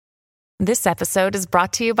This episode is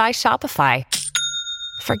brought to you by Shopify.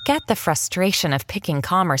 Forget the frustration of picking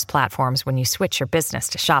commerce platforms when you switch your business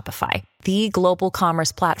to Shopify, the global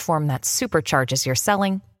commerce platform that supercharges your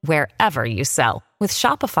selling wherever you sell. With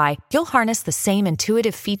Shopify, you'll harness the same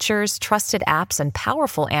intuitive features, trusted apps, and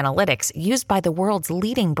powerful analytics used by the world's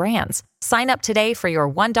leading brands. Sign up today for your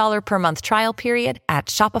 $1 per month trial period at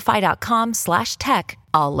shopify.com/tech,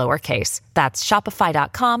 all lowercase. That's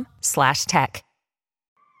shopify.com/tech.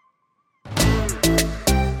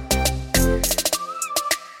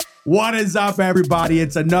 What is up, everybody?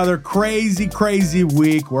 It's another crazy, crazy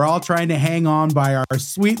week. We're all trying to hang on by our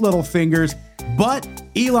sweet little fingers, but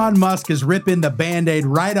Elon Musk is ripping the Band-Aid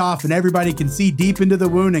right off and everybody can see deep into the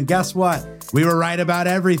wound. And guess what? We were right about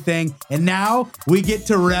everything. And now we get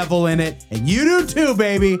to revel in it. And you do too,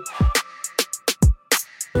 baby.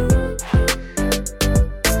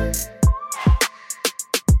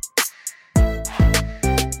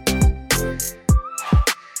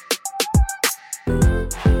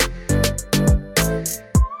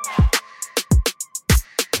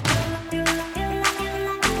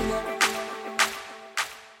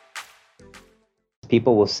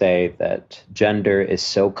 People will say that gender is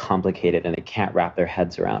so complicated and they can't wrap their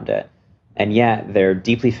heads around it. And yet they're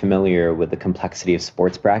deeply familiar with the complexity of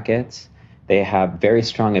sports brackets. They have very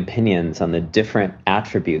strong opinions on the different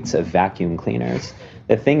attributes of vacuum cleaners.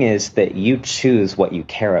 The thing is that you choose what you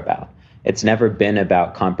care about. It's never been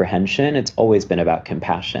about comprehension. It's always been about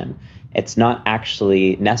compassion. It's not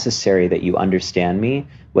actually necessary that you understand me.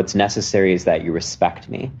 What's necessary is that you respect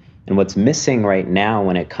me. And what's missing right now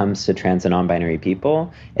when it comes to trans and non-binary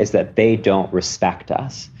people is that they don't respect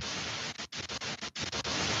us.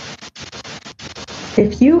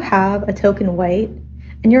 If you have a token white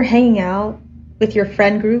and you're hanging out with your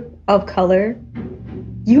friend group of color,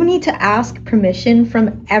 you need to ask permission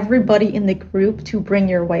from everybody in the group to bring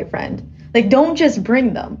your white friend. Like, don't just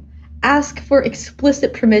bring them. Ask for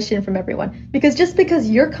explicit permission from everyone, because just because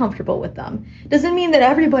you're comfortable with them doesn't mean that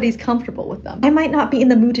everybody's comfortable with them. I might not be in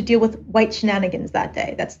the mood to deal with white shenanigans that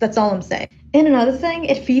day. That's all I'm saying. And another thing,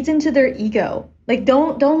 it feeds into their ego. Like,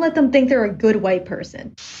 don't let them think they're a good white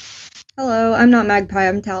person. Hello, I'm not Magpie,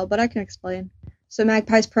 I'm Tal, but I can explain. So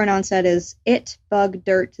Magpie's pronoun set is it, bug,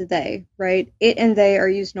 dirt, they, right? It and they are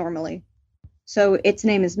used normally. So its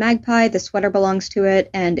name is Magpie, the sweater belongs to it,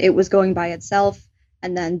 and it was going by itself.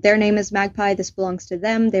 And then their name is Magpie, this belongs to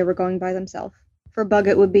them, they were going by themselves. For Bug,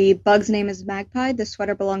 it would be Bug's name is Magpie, the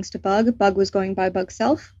sweater belongs to Bug, Bug was going by Bug's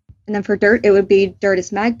self. And then for Dirt, it would be Dirt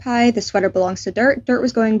is Magpie, the sweater belongs to Dirt, Dirt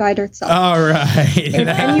was going by Dirt's self. All right. If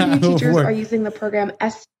any of you teachers are using the program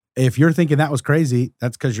If you're thinking that was crazy,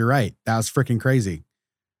 that's because you're right. That was freaking crazy.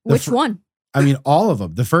 Which one? I mean, all of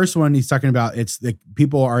them. The first one he's talking about, it's the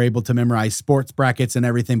people are able to memorize sports brackets and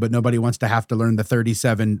everything, but nobody wants to have to learn the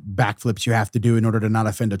 37 backflips you have to do in order to not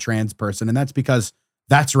offend a trans person. And that's because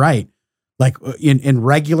that's right. Like in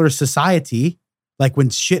regular society, like when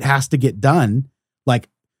shit has to get done, like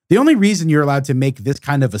the only reason you're allowed to make this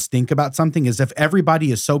kind of a stink about something is if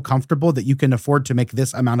everybody is so comfortable that you can afford to make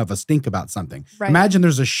this amount of a stink about something. Right. Imagine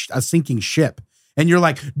there's a sinking ship. And you're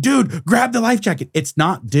like, dude, grab the life jacket. It's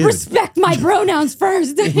not, dude. Respect my pronouns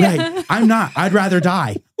first. Right. I'm not. I'd rather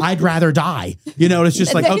die. You know, it's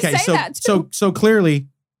just like, okay, so clearly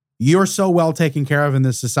you're so well taken care of in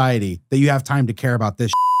this society that you have time to care about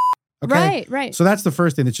this. Okay? Right. So that's the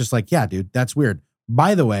first thing. It's just like, yeah, dude, that's weird.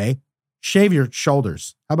 By the way, shave your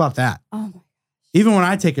shoulders. How about that? Oh my. Even when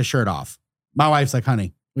I take a shirt off, my wife's like,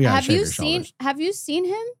 honey, we gotta shave your shoulders. Have you seen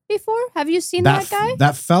him before? Have you seen that guy?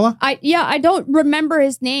 That fella? I don't remember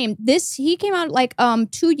his name. He came out like 2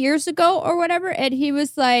 years ago or whatever, and he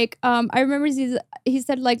was like, I remember he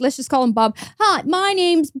said like, let's just call him Bob. Hi, my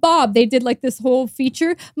name's Bob. They did like this whole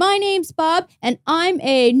feature. My name's Bob, and I'm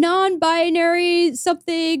a non-binary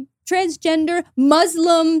something transgender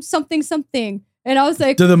Muslim something. And I was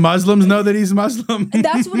like, do the Muslims know that he's Muslim?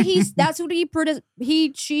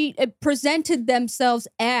 She presented themselves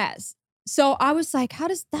as. So I was like, how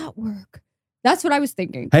does that work? That's what I was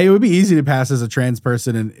thinking. Hey, it would be easy to pass as a trans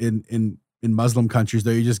person in Muslim countries, though.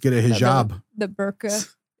 You just get a hijab. The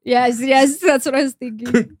burqa. Yes, that's what I was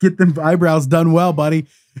thinking. Get them eyebrows done well, buddy.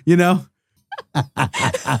 You know?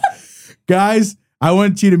 Guys, I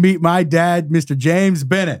want you to meet my dad, Mr. James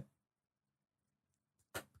Bennett.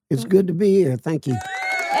 It's good to be here. Thank you.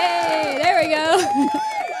 Hey, there we go.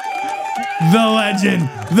 The legend.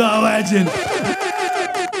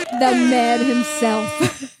 The man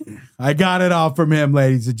himself. I got it all from him,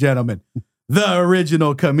 ladies and gentlemen. The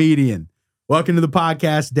original comedian. Welcome to the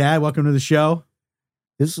podcast, Dad. Welcome to the show.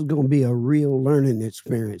 This is going to be a real learning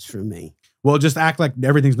experience for me. Well, just act like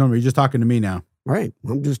everything's normal. You're just talking to me now. All right.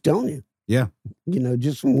 I'm just telling you. Yeah. You know,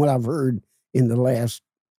 just from what I've heard in the last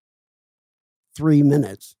 3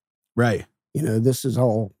 minutes. Right. You know, this is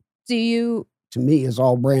all, Do you? to me, is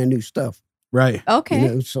all brand new stuff. Right. Okay. You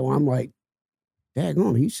know, so I'm like,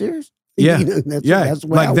 daggone, are you serious? Yeah. You know, that's the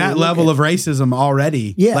way like I that wanna level look of racism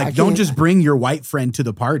already. Yeah, Like, I don't can't- just bring your white friend to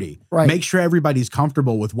the party. Right. Make sure everybody's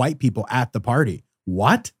comfortable with white people at the party.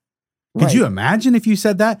 What? Could Right. you imagine if you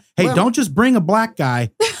said that? Hey, Well- don't just bring a black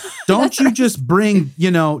guy. Don't you just bring,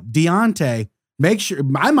 you know, Deontay. Make sure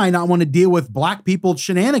I might not want to deal with black people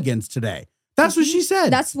shenanigans today. That's what she said.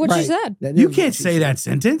 That's what Right. she said. That You is can't what she say said. that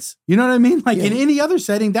sentence. You know what I mean? Like in Yeah. any other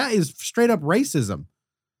setting, that is straight up racism.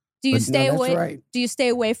 Do you But- stay that's away? right. Do you stay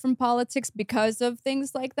away from politics because of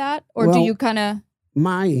things like that, or do Well- you kind of?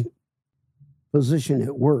 My position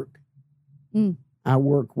at work, Mm. I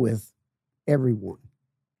work with everyone.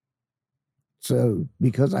 So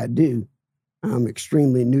because I do, I'm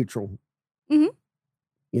extremely neutral. Mhm.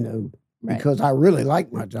 You know, Right. because I really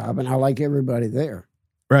like my job and I like everybody there.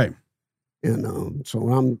 Right. And so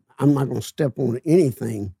I'm not going to step on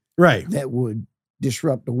anything Right. that would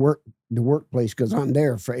disrupt the workplace because I'm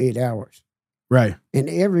there for 8 hours. Right. And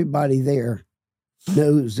everybody there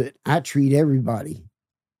knows that I treat everybody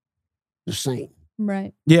the same.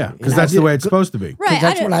 Right. Yeah. Because And I that's the did- way it's supposed to be. 'Cause Right.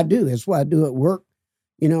 that's what I do. That's what I do at work.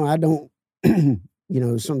 You know, I don't, you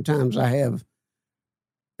know, sometimes I have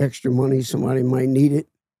extra money. Somebody might need it.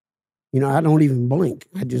 You know, I don't even blink.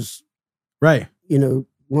 I just, Right. you know,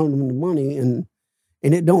 loan them the money and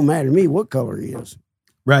it don't matter to me what color he is.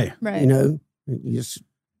 Right. Right. You know, you just,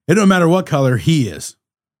 It don't matter what color he is.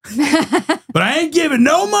 But I ain't giving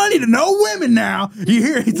no money to no women now. You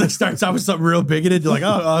hear he like starts out with something real bigoted. You're like,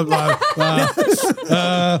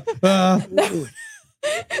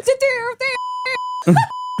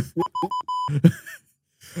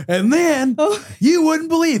 and then you wouldn't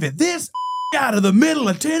believe it. This out of the middle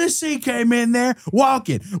of Tennessee came in there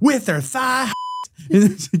walking with her thigh. And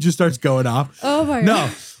it just starts going off. Oh my No,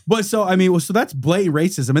 god. but so, I mean, so that's blatant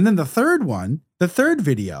racism. And then the third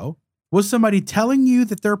video was somebody telling you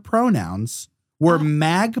that their pronouns were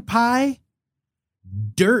magpie,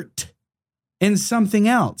 dirt, and something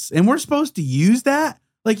else. And we're supposed to use that?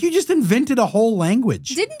 Like, you just invented a whole language.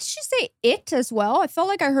 Didn't she say it as well? I felt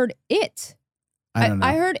like I heard it. I don't know.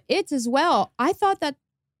 I heard it as well. I thought that.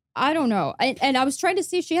 I don't know. And I was trying to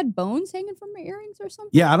see if she had bones hanging from her earrings or something.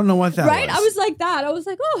 Yeah, I don't know what that Right? was. I was like that. I was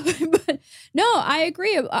like, oh, but no, I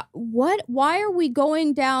agree. Why are we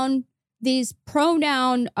going down these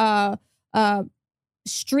pronoun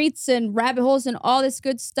streets and rabbit holes and all this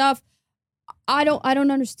good stuff? I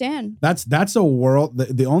don't understand. That's a world.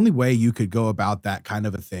 The only way you could go about that kind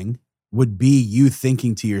of a thing would be you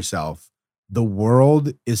thinking to yourself, the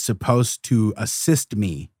world is supposed to assist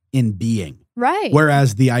me in being. Right.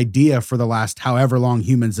 Whereas the idea for the last however long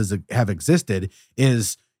humans have existed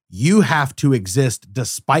is you have to exist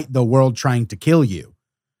despite the world trying to kill you.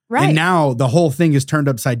 Right. And now the whole thing is turned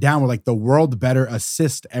upside down. We're like, the world better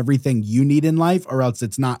assist everything you need in life or else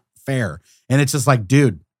it's not fair. And it's just like,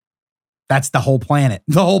 dude, that's the whole planet.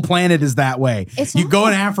 The whole planet is that way. It's You not. go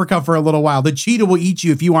in Africa for a little while. The cheetah will eat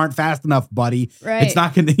you if you aren't fast enough, buddy. Right. It's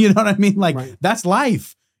not going to, you know what I mean? Like, Right. that's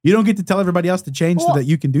life. You don't get to tell everybody else to change so Well, that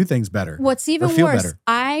you can do things better. What's even feel worse,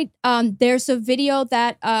 better. there's a video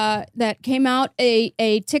that that came out,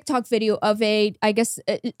 a TikTok video of a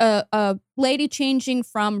lady changing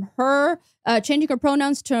her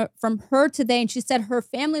pronouns from her to they, and she said her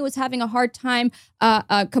family was having a hard time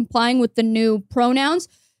complying with the new pronouns.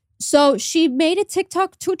 So she made a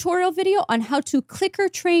TikTok tutorial video on how to clicker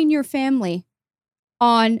train your family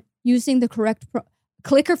on using the correct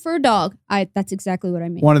clicker for a dog. That's exactly what I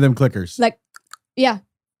mean. One of them clickers. Like, yeah,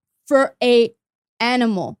 for a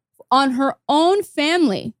animal on her own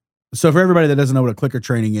family. So for everybody that doesn't know what a clicker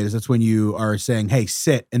training is, that's when you are saying, hey,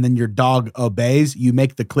 sit, and then your dog obeys. You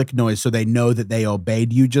make the click noise so they know that they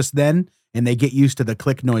obeyed you just then, and they get used to the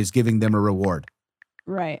click noise giving them a reward.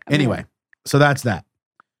 Right. Anyway, so that's that.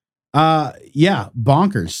 Yeah,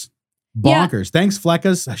 bonkers. Yeah. Thanks,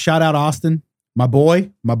 Fleckas. Shout out Austin, my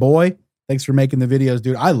boy. Thanks for making the videos,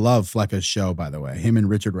 dude. I love Flecka's show, by the way. Him and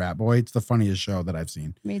Richard Ratboy. It's the funniest show that I've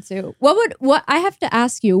seen. Me too. What I have to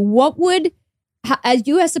ask you,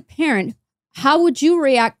 as a parent, how would you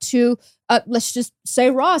react to, let's just say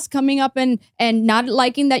Ross coming up and not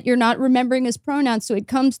liking that you're not remembering his pronouns, so it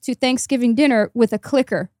comes to Thanksgiving dinner with a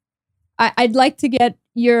clicker? I'd like to get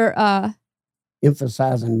your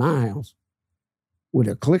emphasizing my house with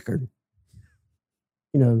a clicker.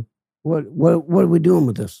 You know, what are we doing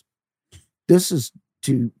with this? This is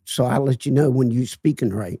so I'll let you know when you're speaking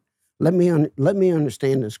right. Let me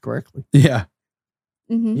understand this correctly. Yeah.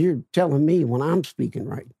 Mhm. You're telling me when I'm speaking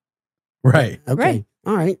right. Right. Okay. Right.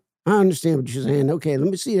 All right. I understand what you're saying. Okay, let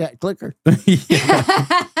me see that clicker.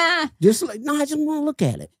 Yeah. Just like, no, I just want to look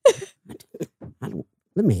at it. I don't.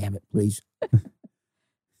 Let me have it, please.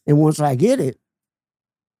 And once I get it,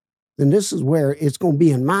 then this is where it's going to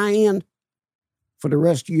be in my end for the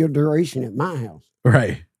rest of your duration at my house.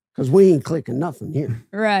 Right. Because we ain't clicking nothing here.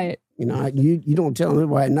 Right. You know, you don't tell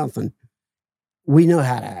nobody nothing. We know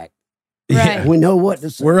how to act. Right. We know what to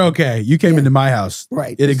say. We're okay. You came into my house.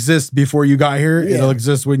 Right. It exists before you got here. Yeah. It'll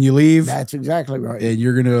exist when you leave. That's exactly right. And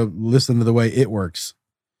you're going to listen to the way it works.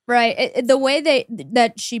 Right. The way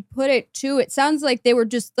that she put it too, it sounds like they were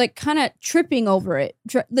just like kind of tripping over it,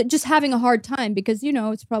 just having a hard time because, you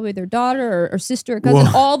know, it's probably their daughter or sister or cousin,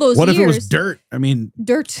 Well, all those what years. if it was dirt? I mean,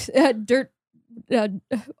 Dirt.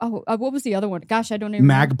 What was the other one? Gosh, I don't even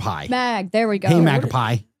Magpie. Mag. There we go. Hey,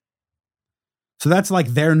 Magpie. So that's like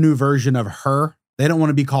their new version of her. They don't want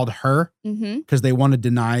to be called her because they want to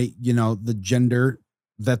deny, you know, the gender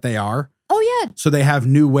that they are. Oh, yeah. So they have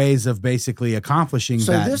new ways of basically accomplishing that.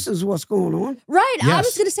 So this is what's going on? Right. I Yes.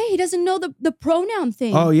 was going to say he doesn't know the pronoun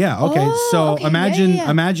thing. Oh, yeah. Okay. Oh, So okay. imagine, Yeah.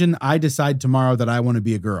 imagine I decide tomorrow that I want to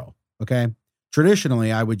be a girl. Okay.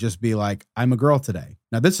 Traditionally, I would just be like, I'm a girl today.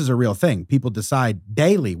 Now, this is a real thing. People decide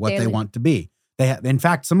daily what they want to be. In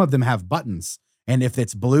fact, some of them have buttons. And if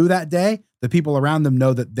it's blue that day, the people around them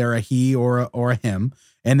know that they're a he or a him.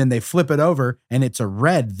 And then they flip it over and it's a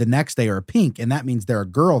red the next day or a pink. And that means they're a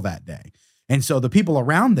girl that day. And so the people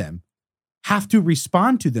around them have to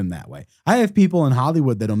respond to them that way. I have people in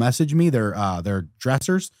Hollywood that'll message me. They're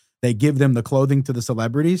dressers. They give them the clothing to the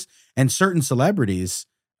celebrities, and certain celebrities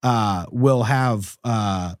will have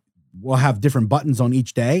different buttons on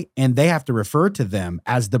each day, and they have to refer to them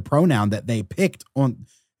as the pronoun that they picked on.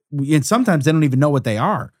 And sometimes they don't even know what they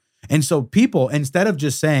are. And so people, instead of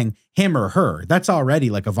just saying him or her, that's already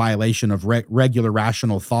like a violation of regular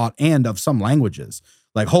rational thought and of some languages.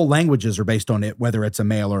 Like whole languages are based on it, whether it's a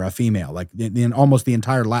male or a female, like in almost the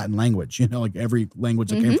entire Latin language, you know, like every language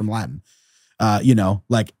that came from Latin, you know,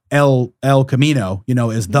 like El Camino, you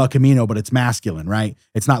know, is the Camino, but it's masculine, right?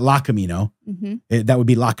 It's not La Camino. That would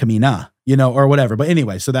be La Camina, you know, or whatever. But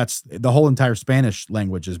anyway, so that's the whole entire Spanish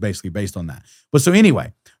language is basically based on that. But so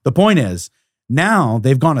anyway, the point is now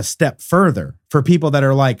they've gone a step further for people that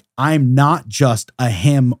are like, I'm not just a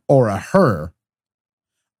him or a her.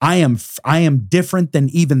 I am different than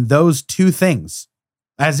even those two things,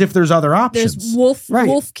 as if there's other options. There's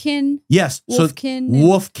wolfkin. Yes. Wolfkin. So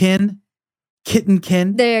wolfkin,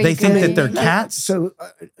 kittenkin. They think that they're cats. So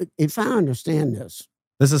if I understand this.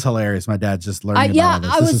 This is hilarious. My dad's just learning about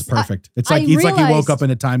all this. This is perfect. It's like he woke up in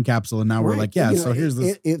a time capsule and now we're like, yeah, so here's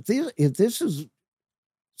this. If this is,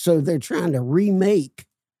 so they're trying to remake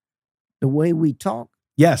the way we talk.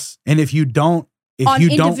 Yes. And if you don't, on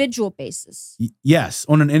an individual basis. Yes,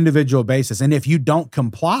 on an individual basis. And if you don't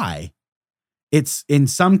comply, it's in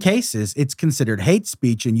some cases, it's considered hate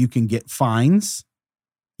speech and you can get fines.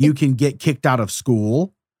 You can get kicked out of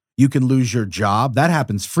school. You can lose your job. That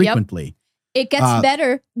happens frequently. It gets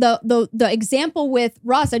better. The example with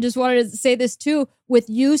Ross, I just wanted to say this too,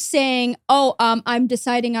 with you saying, I'm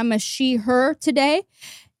deciding I'm a she, her today.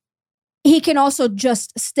 He can also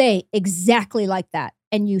just stay exactly like that.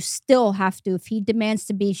 And you still have to, if he demands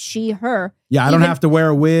to be she, her. Yeah, I don't have to wear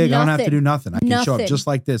a wig. Nothing, I don't have to do nothing. I can show up just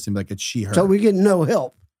like this and be like, it's she, her. So we get no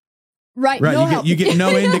help. Right. Right. No help. You get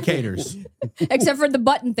no indicators. Except for the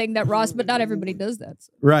button thing that Ross, but not everybody does that.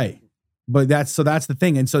 So. Right. But that's the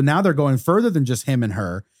thing. And so now they're going further than just him and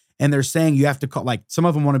her. And they're saying you have to call, like some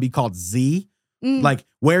of them want to be called Z. Like,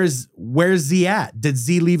 where's Z at? Did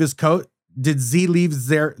Z leave his coat? Did Z leave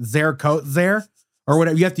their coat there? Or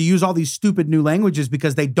whatever. You have to use all these stupid new languages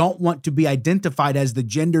because they don't want to be identified as the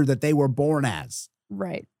gender that they were born as.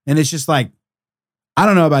 Right. And it's just like, I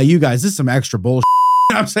don't know about you guys. This is some extra bullshit.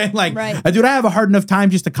 You know what I'm saying? Like, dude, I have a hard enough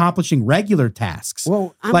time just accomplishing regular tasks.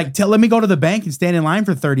 Well, let me go to the bank and stand in line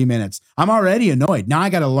for 30 minutes. I'm already annoyed. Now I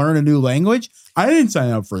got to learn a new language. I didn't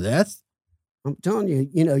sign up for this. I'm telling you,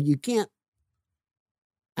 you can't.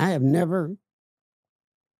 I have never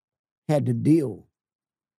had to deal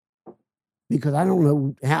because I don't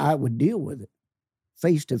know how I would deal with it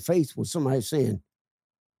face to face with somebody saying,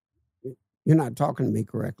 you're not talking to me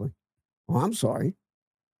correctly. Oh, I'm sorry.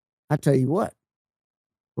 I tell you what,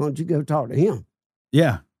 why don't you go talk to him?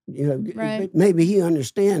 Yeah. Maybe he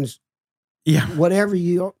understands whatever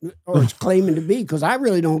you are claiming to be because I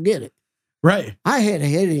really don't get it. Right. I had a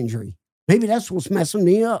head injury. Maybe that's what's messing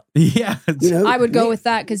me up. Yeah. I would go with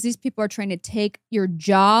that because these people are trying to take your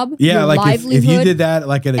job. Yeah. Your Like livelihood, if you did that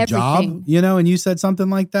like at a everything. job, and you said something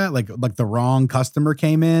like that, like the wrong customer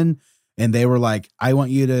came in and they were like, I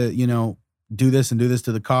want you to, do this and do this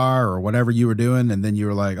to the car or whatever you were doing. And then you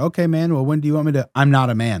were like, okay, man, well, when do you want me to, I'm not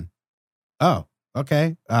a man. Oh,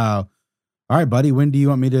 okay. All right, buddy. When do you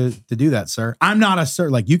want me to do that, sir? I'm not a sir.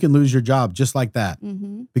 Like, you can lose your job just like that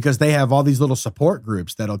because they have all these little support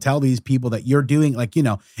groups that'll tell these people that you're doing, like, you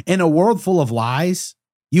know, in a world full of lies,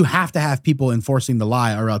 you have to have people enforcing the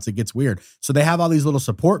lie or else it gets weird. So they have all these little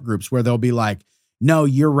support groups where they'll be like, no,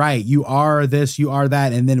 you're right. You are this, you are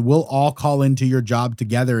that. And then we'll all call into your job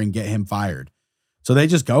together and get him fired. So they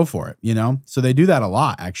just go for it, you know? So they do that a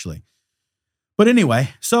lot, actually. But anyway,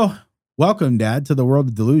 so welcome, Dad, to the world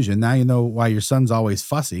of delusion. Now you know why your son's always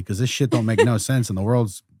fussy, because this shit don't make no sense and the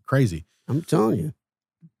world's crazy. I'm telling you.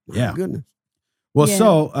 My goodness. Well,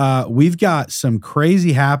 so we've got some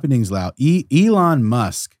crazy happenings now. Elon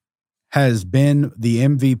Musk has been the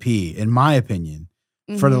MVP, in my opinion,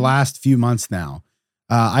 for the last few months now.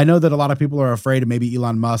 I know that a lot of people are afraid of maybe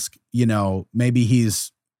Elon Musk, you know, maybe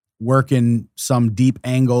he's working some deep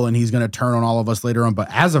angle and he's going to turn on all of us later on. But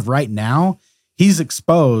as of right now, he's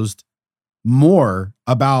exposed more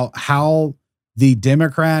about how the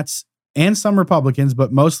Democrats and some Republicans,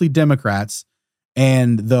 but mostly Democrats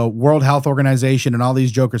and the World Health Organization and all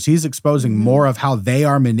these jokers, he's exposing more of how they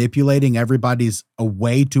are manipulating everybody's a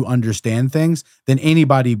way to understand things than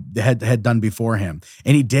anybody had done before him.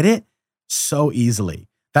 And he did it so easily.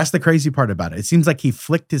 That's the crazy part about it. It seems like he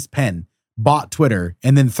flicked his pen, bought Twitter,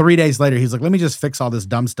 and then 3 days later, he's like, let me just fix all this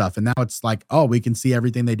dumb stuff. And now it's like, oh, we can see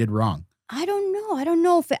everything they did wrong. I don't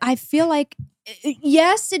know if I feel like,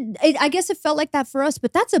 yes, I guess it felt like that for us,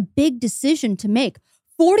 but that's a big decision to make.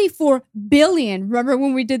 44 billion. Remember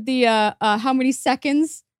when we did the, how many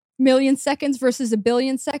seconds, million seconds versus a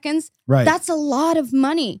billion seconds? Right. That's a lot of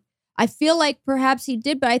money. I feel like perhaps he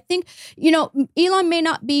did, but I think, you know, Elon may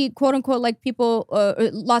not be quote unquote like people,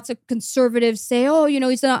 lots of conservatives say, oh, you know,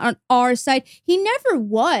 he's not on our side. He never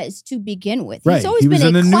was to begin with. Right. He's always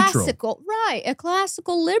been a classical, a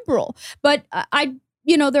classical liberal. But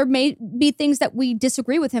you know, there may be things that we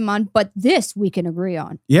disagree with him on, but this we can agree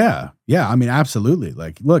on. Yeah. Yeah. I mean, absolutely.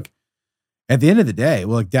 Like, look, at the end of the day,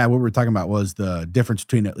 well, like, Dad, what we were talking about was the difference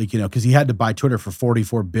between, like, you know, because he had to buy Twitter for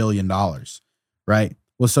 $44 billion, right?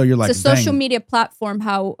 Well, so you're like, it's a social media platform.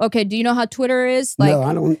 Do you know how Twitter is? Like, no,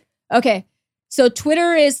 I don't. Okay. So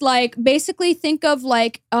Twitter is like, basically think of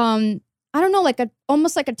like, I don't know, like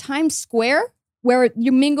almost like a Times Square where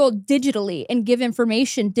you mingle digitally and give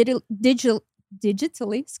information digitally,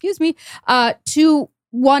 to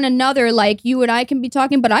one another. Like you and I can be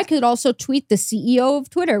talking, but I could also tweet the CEO of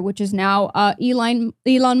Twitter, which is now Elon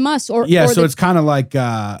Musk. So it's kind of like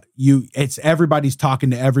it's everybody's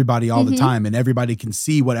talking to everybody all the time, and everybody can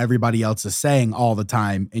see what everybody else is saying all the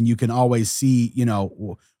time, and you can always see, you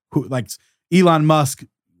know, who, like Elon Musk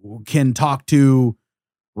can talk to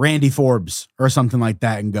Randy Forbes or something like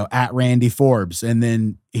that and go at Randy Forbes. And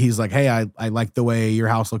then he's like, hey, I like the way your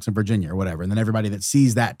house looks in Virginia or whatever. And then everybody that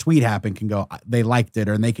sees that tweet happen can go, they liked it,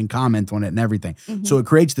 or they can comment on it and everything. So it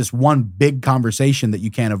creates this one big conversation that you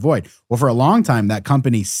can't avoid. Well, for a long time, that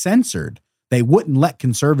company censored. They wouldn't let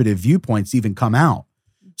conservative viewpoints even come out.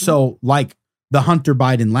 So like the Hunter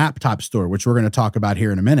Biden laptop store, which we're going to talk about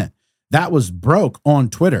here in a minute, that was broke on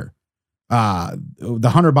Twitter.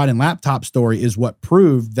 The Hunter Biden laptop story is what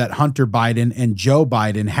proved that Hunter Biden and Joe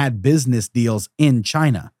Biden had business deals in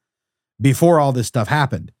China before all this stuff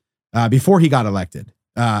happened, before he got elected.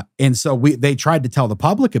 And so they tried to tell the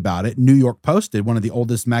public about it. New York Post, one of the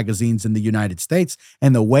oldest magazines in the United States,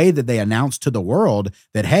 and the way that they announced to the world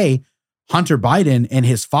that, hey, Hunter Biden and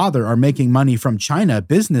his father are making money from China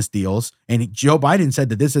business deals. And Joe Biden said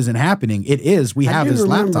that this isn't happening. It is. We have his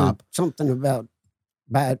laptop. Something about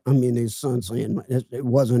his son saying it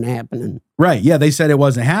wasn't happening. Right. Yeah. They said it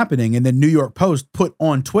wasn't happening. And then New York Post put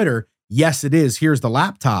on Twitter, yes, it is. Here's the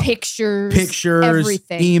laptop. Pictures,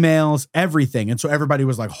 everything. Emails, everything. And so everybody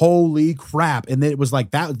was like, holy crap. And then it was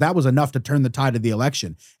like, that was enough to turn the tide of the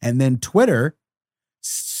election. And then Twitter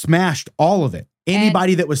smashed all of it.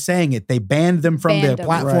 Anybody that was saying it, they banned them from the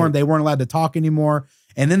platform. Right. They weren't allowed to talk anymore.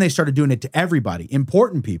 And then they started doing it to everybody,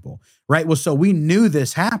 important people, right? Well, so we knew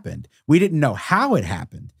this happened. We didn't know how it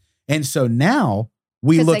happened. And so now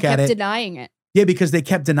we look at it. Because they kept denying it. Yeah, because they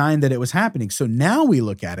kept denying that it was happening. So now we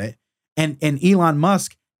look at it, and Elon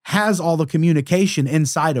Musk has all the communication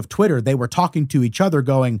inside of Twitter. They were talking to each other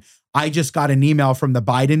going, I just got an email from the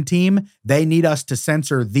Biden team. They need us to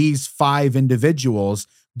censor these 5 individuals.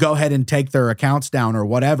 Go ahead and take their accounts down or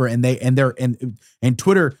whatever. And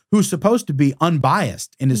Twitter, who's supposed to be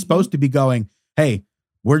unbiased and is supposed to be going, hey,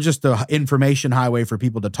 we're just the information highway for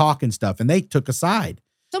people to talk and stuff. And they took a side.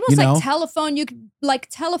 It's almost like telephone. You could like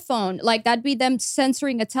telephone, like that'd be them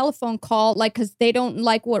censoring a telephone call, like because they don't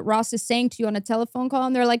like what Ross is saying to you on a telephone call,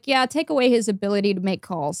 and they're like, yeah, take away his ability to make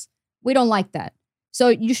calls. We don't like that. So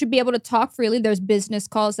you should be able to talk freely. There's business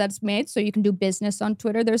calls that's made, so you can do business on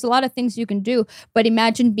Twitter. There's a lot of things you can do, but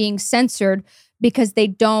imagine being censored because they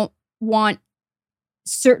don't want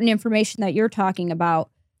certain information that you're talking about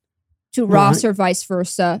to Ross or vice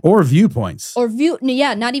versa. Or viewpoints. Or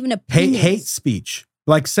not even opinions. Hate speech.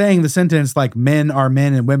 Like saying the sentence like men are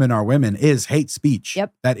men and women are women is hate speech.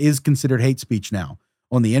 Yep. That is considered hate speech now.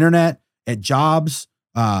 On the internet, at jobs,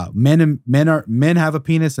 men have a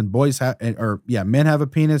penis and men have a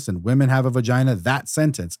penis and women have a vagina. That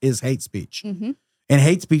sentence is hate speech. Mm-hmm. And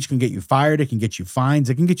hate speech can get you fired. It can get you fines.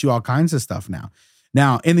 It can get you all kinds of stuff now.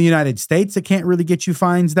 Now, in the United States, it can't really get you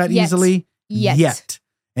fines that easily. Yet.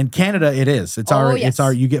 In Canada, it is. It's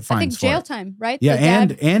you get fines. I think jail time, right? Yeah,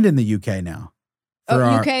 and in the UK now.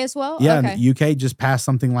 UK as well? Yeah, okay. The UK just passed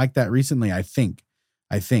something like that recently, I think.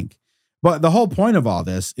 But the whole point of all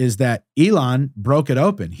this is that Elon broke it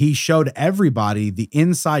open. He showed everybody the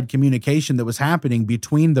inside communication that was happening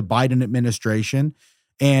between the Biden administration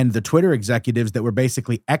and the Twitter executives that were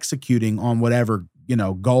basically executing on whatever,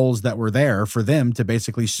 goals that were there for them to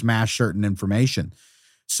basically smash certain information.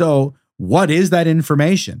 So what is that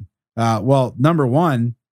information? Well, number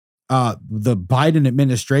one, the Biden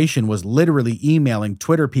administration was literally emailing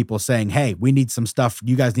Twitter people saying, hey, we need some stuff.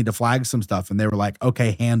 You guys need to flag some stuff. And they were like,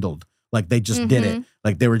 okay, handled. Like they just did it.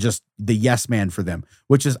 Like they were just the yes man for them,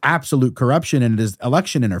 which is absolute corruption and it is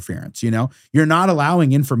election interference. You're not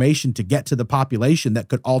allowing information to get to the population that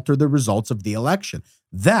could alter the results of the election.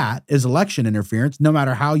 That is election interference, no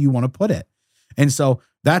matter how you want to put it. And so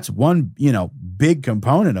that's one, big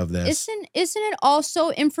component of this. Isn't it also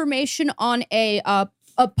information on a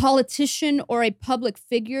politician or a public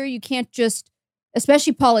figure? You can't just,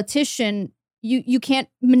 especially politician, you can't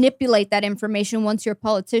manipulate that information once you're a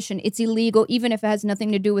politician. It's illegal, even if it has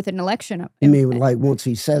nothing to do with an election. You mean like once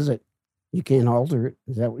he says it, you can't alter it?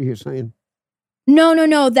 Is that what you're saying?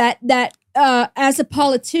 No. That as a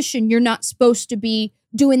politician, you're not supposed to be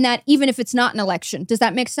doing that, even if it's not an election. Does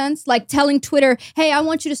that make sense? Like telling Twitter, hey, I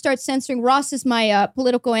want you to start censoring. Ross is my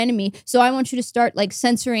political enemy, so I want you to start like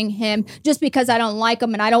censoring him just because I don't like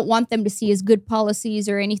him and I don't want them to see his good policies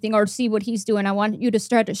or anything or see what he's doing. I want you to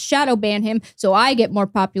start to shadow ban him so I get more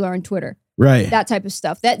popular on Twitter. Right. That type of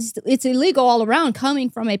stuff. It's illegal all around coming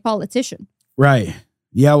from a politician. Right.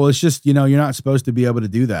 Yeah, well, it's just, you're not supposed to be able to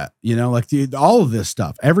do that. All of this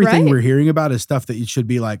stuff, everything we're hearing about is stuff that you should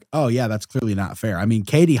be like, oh, yeah, that's clearly not fair. I mean,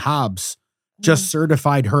 Katie Hobbs just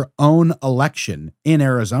certified her own election in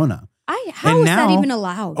Arizona. How is that even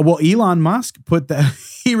allowed? Well, Elon Musk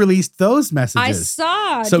he released those messages. I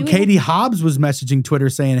saw. So Katie Hobbs was messaging Twitter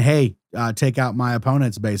saying, hey, take out my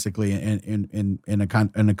opponents, basically, in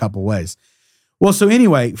a couple ways. Well, so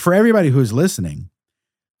anyway, for everybody who's listening,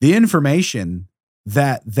 the information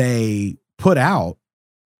that they put out,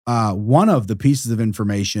 one of the pieces of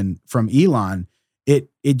information from Elon, it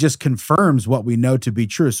just confirms what we know to be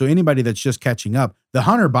true. So anybody that's just catching up, the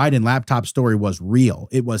Hunter Biden laptop story was real.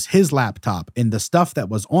 It was his laptop, and the stuff that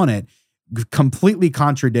was on it completely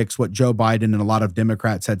contradicts what Joe Biden and a lot of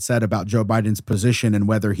Democrats had said about Joe Biden's position and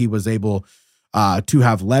whether he was able to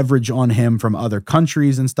have leverage on him from other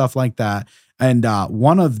countries and stuff like that. And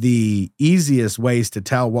one of the easiest ways to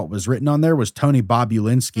tell what was written on there was Tony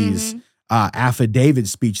Bobulinski's affidavit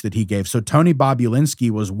speech that he gave. So Tony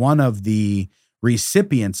Bobulinski was one of the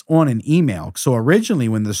recipients on an email. So originally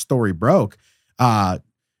when the story broke,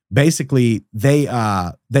 basically they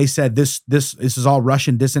said this is all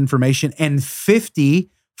Russian disinformation, and 50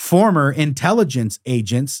 former intelligence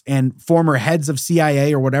agents and former heads of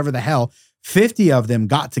CIA or whatever the hell, 50 of them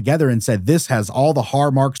got together and said, this has all the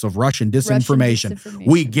hallmarks of Russian disinformation.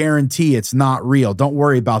 We guarantee it's not real. Don't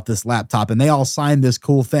worry about this laptop. And they all signed this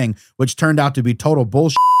cool thing, which turned out to be total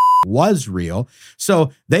bullshit, was real.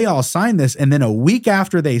 So they all signed this. And then a week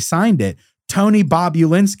after they signed it, Tony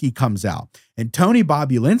Bobulinski comes out. And Tony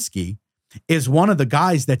Bobulinski is one of the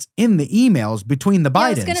guys that's in the emails between the Bidens. I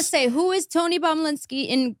was going to say, who is Tony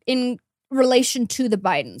Bobulinski in relation to the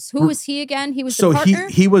Bidens? Who was he again? He was the partner?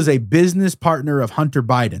 He was a business partner of Hunter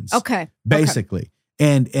Biden's. Okay. Basically.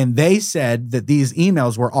 Okay. And they said that these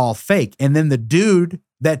emails were all fake. And then the dude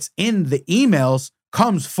that's in the emails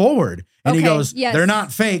comes forward and he goes, they're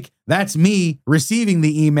not fake. That's me receiving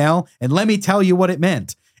the email. And let me tell you what it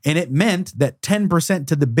meant. And it meant that 10%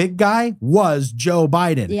 to the big guy was Joe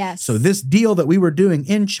Biden. Yes. So this deal that we were doing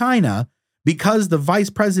in China, because the vice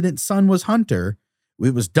president's son was Hunter,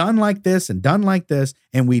 it was done like this and done like this,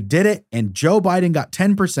 and we did it, and Joe Biden got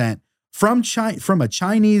 10%. from a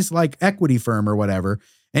Chinese like equity firm or whatever.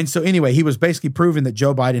 And so anyway, he was basically proving that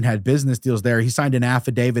Joe Biden had business deals there. He signed an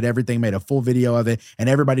affidavit, everything, made a full video of it, and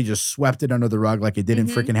everybody just swept it under the rug like it didn't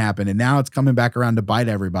freaking happen. And now it's coming back around to bite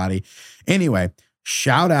everybody. Anyway,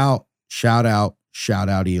 shout out,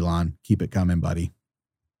 Elon. Keep it coming, buddy.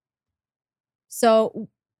 So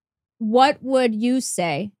what would you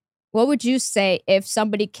say? What would you say if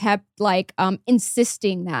somebody kept like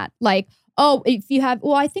insisting that? Like, oh, if you have,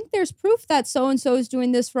 well, I think there's proof that so-and-so is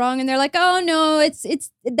doing this wrong. And they're like, oh no,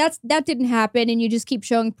 that didn't happen. And you just keep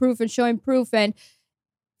showing proof. And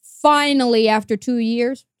finally, after 2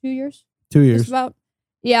 years, just about,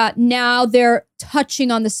 yeah, now they're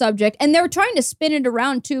touching on the subject, and they're trying to spin it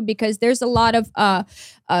around too, because there's a lot of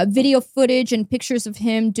video footage and pictures of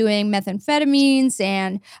him doing methamphetamines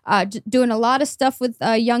and doing a lot of stuff with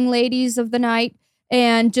young ladies of the night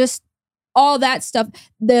and just all that stuff.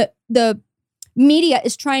 The media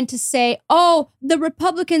is trying to say, oh, the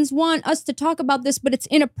Republicans want us to talk about this, but it's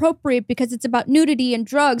inappropriate because it's about nudity and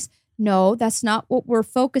drugs. No, that's not what we're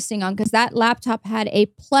focusing on, because that laptop had a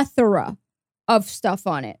plethora of stuff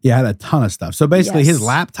on it. Yeah, it had a ton of stuff. So basically his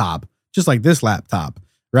laptop, just like this laptop,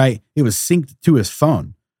 right? It was synced to his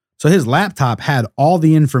phone. So his laptop had all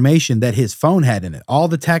the information that his phone had in it, all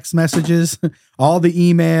the text messages, all the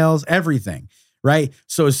emails, everything, right?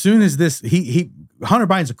 So as soon as this, Hunter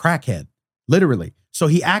Biden's a crackhead, literally. So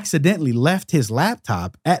he accidentally left his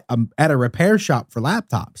laptop at a repair shop for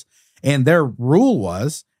laptops. And their rule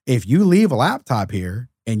was, if you leave a laptop here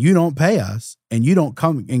and you don't pay us and you don't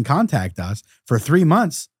come and contact us for 3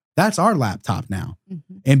 months, that's our laptop now.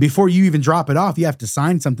 Mm-hmm. And before you even drop it off, you have to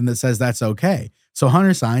sign something that says that's okay. So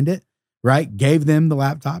Hunter signed it, right? Gave them the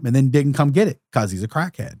laptop and then didn't come get it because he's a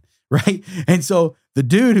crackhead, right? And so the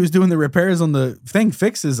dude who's doing the repairs on the thing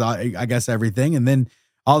fixes, I guess, everything. And then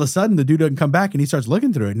all of a sudden the dude doesn't come back and he starts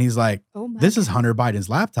looking through it and he's like, this is Hunter Biden's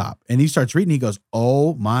laptop. And he starts reading, he goes,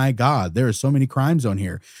 oh my God, there are so many crimes on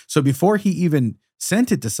here. So before he even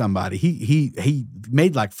sent it to somebody, he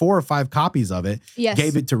made like 4 or 5 copies of it,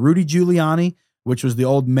 gave it to Rudy Giuliani, which was the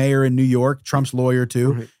old mayor in New York, Trump's lawyer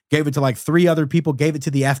too. Right. Gave it to like 3 other people, gave it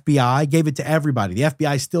to the FBI, gave it to everybody. The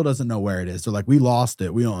FBI still doesn't know where it is. They're like, we lost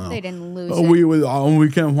it. We don't know. They didn't lose it.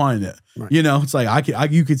 We can't find it. Right. You know, it's like,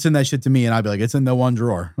 you could send that shit to me and I'd be like, it's in the one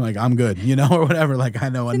drawer. Like, I'm good, you know, or whatever. Like, I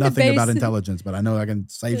know nothing about intelligence, but I know I can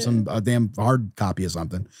save a damn hard copy of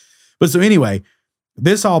something. But so anyway,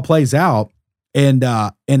 this all plays out and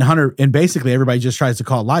Hunter, and basically everybody just tries to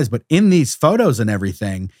call it lies. But in these photos and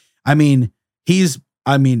everything, he's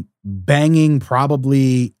banging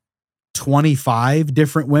probably 25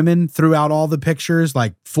 different women throughout all the pictures,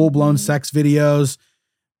 like full-blown sex videos,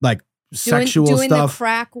 like sexual doing stuff. Doing the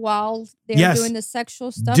crack while they're doing the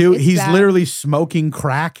sexual stuff. Dude, he's literally smoking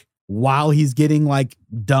crack while he's getting like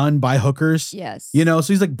done by hookers. Yes. You know,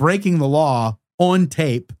 so he's like breaking the law on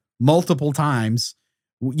tape multiple times.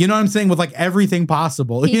 You know what I'm saying? With like everything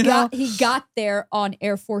possible. He got there on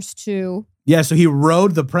Air Force 2. Yeah, so he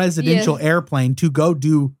rode the presidential airplane to go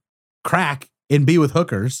do crack and be with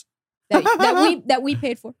hookers. That we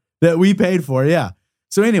paid for. That we paid for, yeah.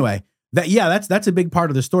 So anyway, that's a big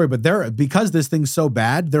part of the story. But because this thing's so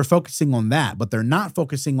bad, they're focusing on that. But they're not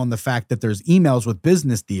focusing on the fact that there's emails with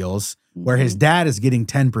business deals where his dad is getting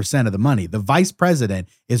 10% of the money. The vice president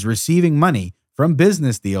is receiving money from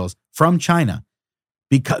business deals from China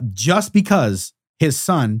because his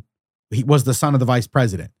son, he was the son of the vice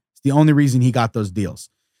president. It's the only reason he got those deals.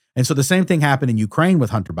 And so the same thing happened in Ukraine with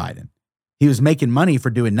Hunter Biden. He was making money for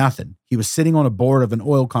doing nothing. He was sitting on a board of an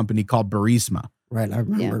oil company called Burisma. Right, I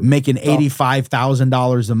remember. Making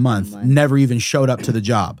 $85,000 a month, never even showed up to the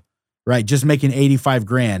job, right? Just making 85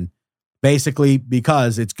 grand, basically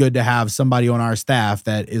because it's good to have somebody on our staff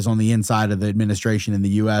that is on the inside of the administration in the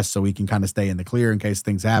U.S. so we can kind of stay in the clear in case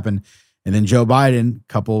things happen. And then Joe Biden, a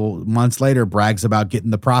couple months later, brags about getting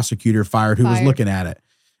the prosecutor fired who was looking at it.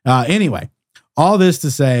 Anyway, all this to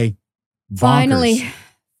say, bonkers.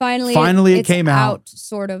 Finally, it came out.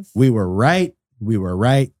 Sort of. We were right.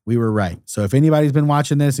 So if anybody's been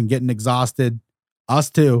watching this and getting exhausted, us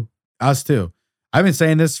too. I've been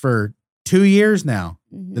saying this for 2 years now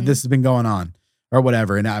that this has been going on or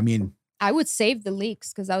whatever. And I would save the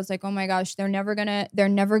leaks because I was like, oh my gosh, they're never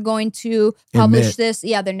going to publish this.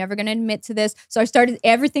 Yeah, they're never going to admit to this. So I started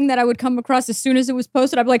everything that I would come across as soon as it was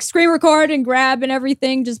posted. I'd be like screen record and grab and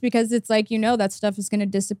everything just because it's like, that stuff is going to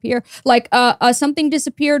disappear. Like something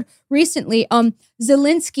disappeared recently.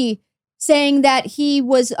 Zelensky saying that he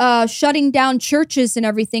was shutting down churches and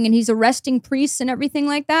everything and he's arresting priests and everything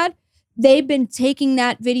like that. they've been taking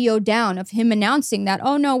that video down of him announcing that,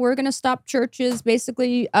 oh no, we're going to stop churches,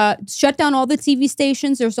 basically shut down all the TV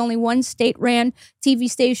stations. There's only one state-ran TV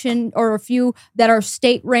station or a few that are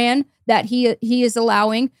state-ran that he is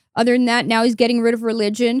allowing. Other than that, now he's getting rid of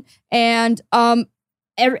religion. And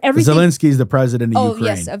everything. Zelensky's the president of Ukraine. Oh,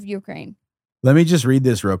 yes, of Ukraine. Let me just read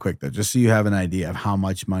this real quick, though, just so you have an idea of how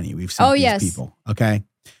much money we've sent these people. Okay.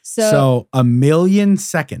 So 1 million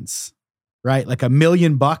seconds, right? Like $1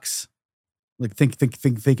 million bucks. Like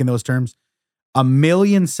think in those terms. 1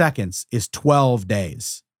 million seconds is 12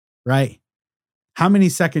 days, right? How many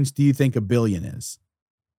seconds do you think a billion is?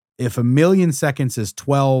 If 1 million seconds is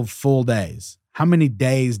 12 full days, how many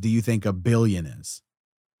days do you think a billion is?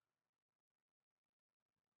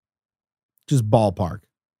 Just ballpark.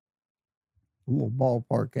 I'm going to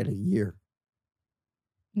ballpark at a year.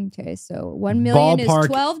 Okay, so 1 million Ballpark is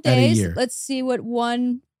 12 at a days. year. Let's see what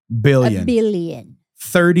a Billion. billion.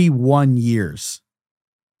 31 years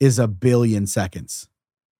is a billion seconds.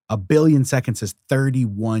 A billion seconds is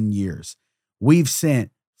 31 years. We've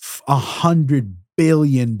sent $100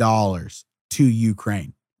 billion to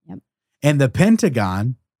Ukraine. Yep. And the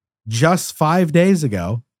Pentagon just 5 days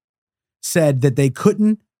ago said that they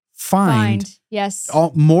couldn't find yes,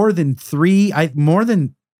 more than two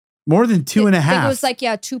and a half. It was like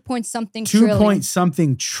 2 point something $2 trillion. point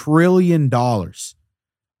something trillion dollars.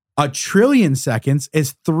 A trillion seconds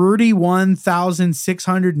is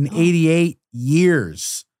 31,688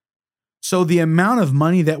 years. So the amount of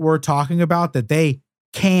money that we're talking about that they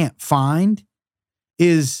can't find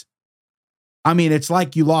is, I mean, it's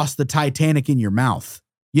like you lost the Titanic in your mouth.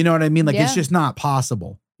 You know what I mean? Like it's just not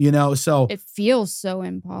possible, you know? So it feels so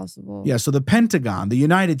impossible. yeah. So the Pentagon, the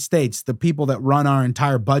United States, the people that run our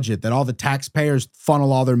entire budget, that all the taxpayers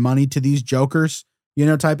funnel all their money to these jokers, you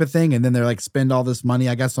know, type of thing. And then they're like, spend all this money,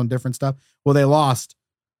 I guess, on different stuff. Well, they lost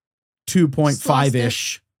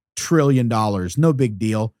 2.5-ish trillion dollars. No big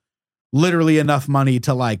deal. Literally enough money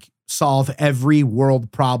to like solve every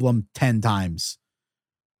world problem 10 times.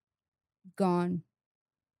 Gone.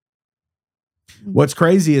 What's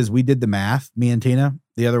crazy is we did the math, me and Tina,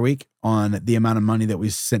 the other week on the amount of money that we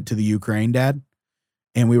sent to the Ukraine, Dad.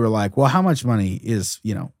 And we were like, well, how much money is,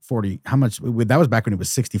 40, how much, that was back when it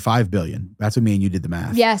was 65 billion. That's what me and you did the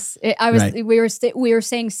math. Yes. We were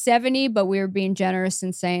saying 70, but we were being generous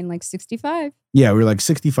and saying like 65. Yeah. We were like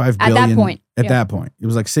 65 billion. At that point. At that point, it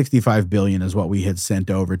was like 65 billion is what we had sent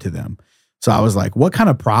over to them. So I was like, what kind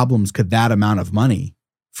of problems could that amount of money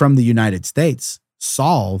from the United States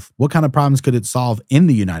solve? What kind of problems could it solve in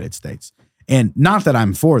the United States? And not that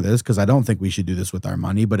I'm for this, because I don't think we should do this with our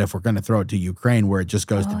money. But if we're going to throw it to Ukraine where it just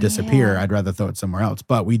goes to disappear, I'd rather throw it somewhere else.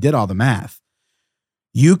 But we did all the math.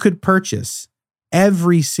 You could purchase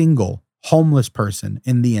every single homeless person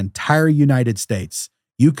in the entire United States.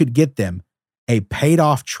 You could get them a paid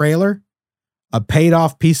off trailer, a paid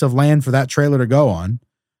off piece of land for that trailer to go on,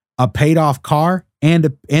 a paid off car,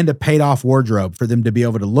 and a paid off wardrobe for them to be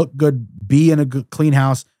able to look good, be in a good, clean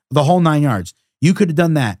house, the whole 9 yards. You could have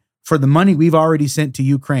done that. For the money we've already sent to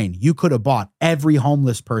Ukraine, you could have bought every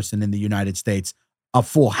homeless person in the United States a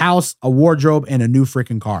full house, a wardrobe, and a new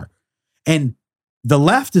freaking car. And the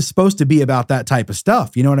left is supposed to be about that type of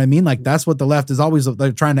stuff. You know what I mean? Like that's what the left is always,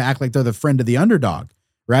 they're trying to act like they're the friend of the underdog,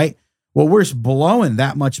 right? Well, we're blowing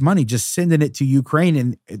that much money, just sending it to Ukraine,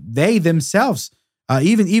 and they themselves,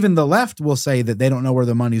 even the left will say that they don't know where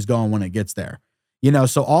the money's going when it gets there.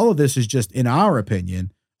 So all of this is just, in our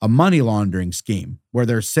opinion, a money laundering scheme where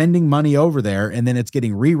they're sending money over there and then it's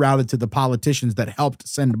getting rerouted to the politicians that helped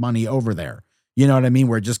send money over there. You know what I mean?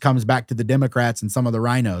 Where it just comes back to the Democrats and some of the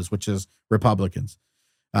rhinos, which is Republicans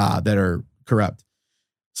that are corrupt.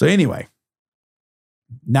 So anyway,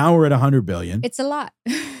 now we're at 100 billion. It's a lot.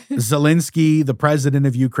 Zelensky, the president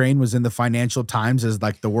of Ukraine, was in the Financial Times as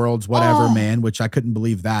like the world's whatever man, which I couldn't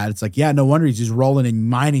believe that. It's like, yeah, no wonder he's just rolling and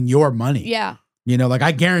mining your money. Yeah. Like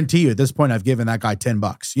I guarantee you at this point, I've given that guy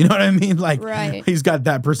 $10. You know what I mean? Like he's got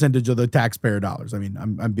that percentage of the taxpayer dollars. I mean,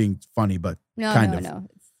 I'm being funny, but no.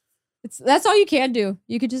 That's all you can do.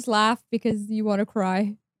 You could just laugh because you want to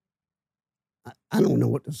cry. I don't know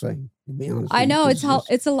what to say, to be honest. I know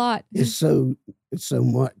it's a lot. It's so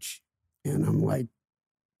much. And I'm like,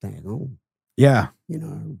 dang on. Yeah.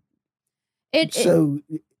 So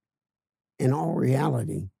in all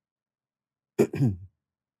reality,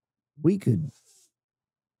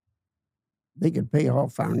 they could pay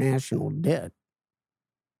off our national debt.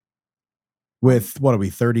 With, what are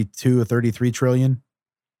we, 32 or 33 trillion?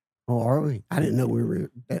 Oh, are we? I didn't know we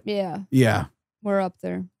were. Yeah. Yeah. We're up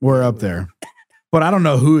there. But I don't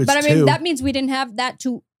know who it's But I mean, to. that means we didn't have that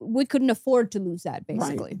we couldn't afford to lose that,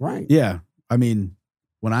 basically. Right. Yeah. I mean,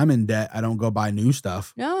 when I'm in debt, I don't go buy new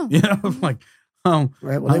stuff. No. You know, I'm like, oh,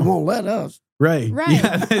 Right. Well, they won't let us. right.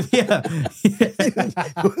 Right. Yeah.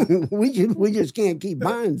 we just can't keep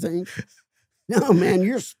buying things. No, man,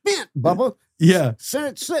 you're spent, Bubba. Yeah.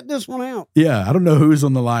 Set this one out. Yeah. I don't know who's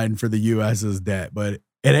on the line for the US's debt, but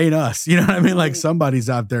it ain't us. You know what I mean? Like somebody's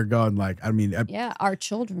out there going like, I mean, Yeah, our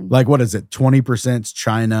children. like, what is it? 20%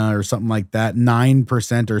 China or something like that.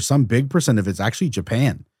 9% or some big percent of it's actually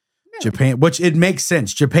Japan. Japan, which it makes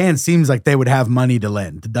sense. Japan seems like they would have money to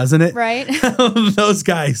lend, doesn't it? Right. Those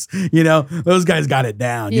guys, those guys got it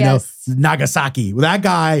down. Yes. Nagasaki, that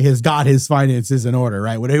guy has got his finances in order,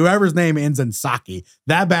 right? Whoever's name ends in Saki,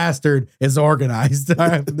 that bastard is organized. All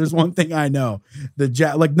right? There's one thing I know.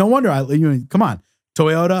 No wonder come on.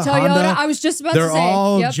 Toyota, Honda. I was just about to say. They're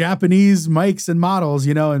all Japanese makes and models,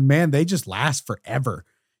 and man, they just last forever.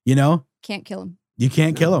 Can't kill them. You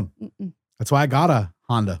can't kill them. Mm-mm. That's why I got a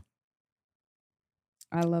Honda.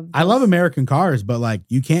 I love American cars, but like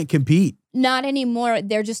you can't compete. Not anymore.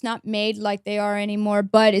 They're just not made like they are anymore,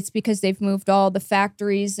 but it's because they've moved all the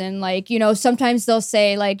factories and like, sometimes they'll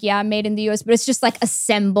say like, yeah, made in the US, but it's just like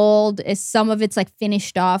assembled. Some of it's like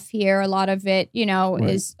finished off here. A lot of it, Right.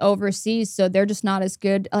 is overseas. So they're just not as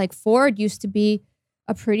good. Like Ford used to be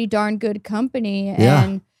a pretty darn good company. Yeah.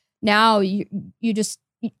 And now you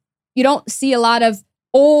don't see a lot of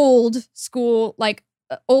old school, like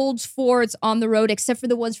old Fords on the road, except for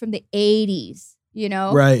the ones from the 80s,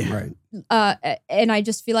 Right. And I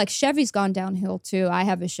just feel like Chevy's gone downhill too. I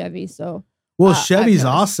have a Chevy, so. Well, I've Chevy's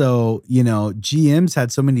noticed. also, GM's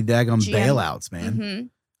had so many daggone GM. bailouts, man. Mhm.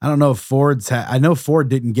 I don't know if I know Ford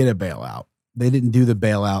didn't get a bailout. They didn't do the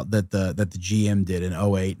bailout that the GM did in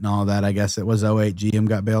 08 and all that. I guess it was 08 GM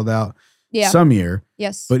got bailed out some year.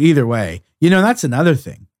 Yes. But either way, that's another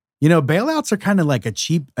thing. Bailouts are kind of like a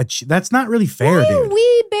cheap, that's not really fair, Why dude. are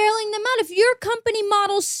we bailing them out? If your company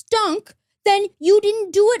model stunk, then you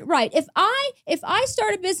didn't do it right. If I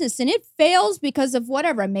start a business and it fails because of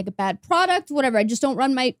whatever, I make a bad product, whatever, I just don't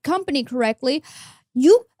run my company correctly,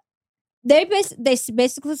 they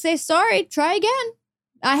basically say, sorry, try again.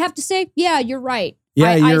 I have to say, yeah, you're right.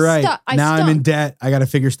 Yeah, you're right. Now I'm in stunk. debt. I got to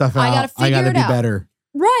figure stuff out. I gotta figure it be out. better.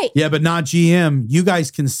 Right. Yeah, but not GM. You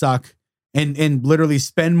guys can suck and literally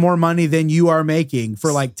spend more money than you are making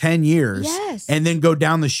for like 10 years. Yes. And then go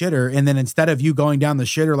down the shitter. And then instead of you going down the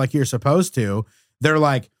shitter like you're supposed to, they're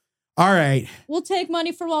like, all right, We'll take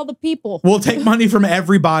money from all the people. we'll take money from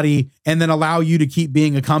everybody and then allow you to keep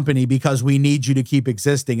being a company because we need you to keep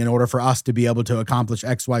existing in order for us to be able to accomplish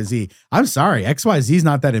XYZ. I'm sorry, XYZ is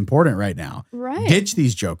not that important right now. Right. Ditch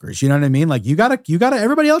these jokers. You know what I mean? Like you gotta,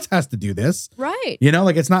 everybody else has to do this. Right.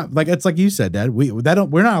 Like it's not like, it's like you said, Dad,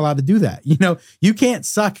 we're not allowed to do that. You can't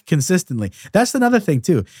suck consistently. That's another thing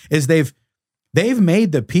too, is they've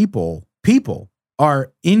made the people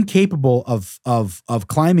are incapable of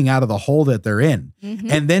climbing out of the hole that they're in.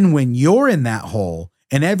 Mhm. And then when you're in that hole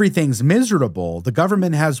and everything's miserable, the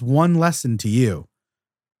government has one lesson to you.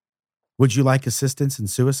 Would you like assistance in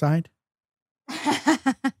suicide?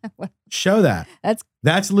 Show that.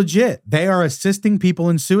 That's legit. They are assisting people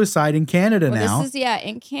in suicide in Canada now. This is,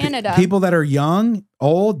 in Canada. People that are young,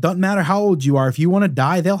 old, doesn't matter how old you are. If you want to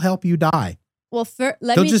die, they'll help you die. Well,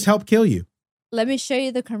 They'll just help kill you. Let me show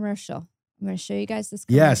you the commercial. I'm going to show you guys this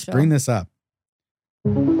commercial. Yes, bring this up.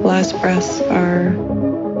 Last breaths are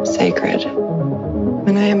sacred.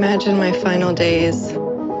 When I imagine my final days,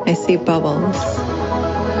 I see bubbles.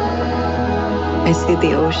 I see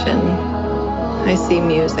the ocean. I see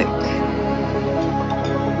music.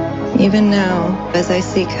 Even now, as I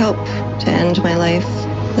seek help to end my life,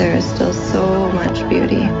 there is still so much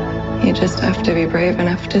beauty. You just have to be brave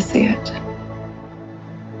enough to see it.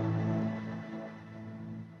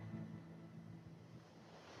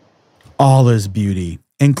 All is beauty,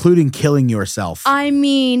 including killing yourself. I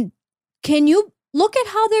mean, can you look at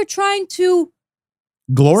how they're trying to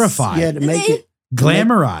Glorify. Yeah, to make it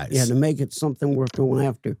Glamorize. Yeah, to make it something worth going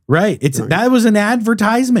after. Right. Right. That was an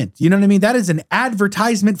advertisement. You know what I mean? That is an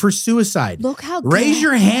advertisement for suicide. look how Raise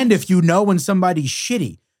your hand if you know when somebody's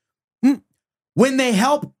shitty. When they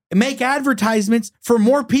help make advertisements for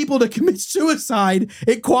more people to commit suicide,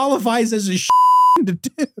 it qualifies as a to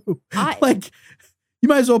do. Like, you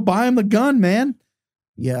might as well buy them the gun, man.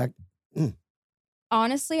 Yeah.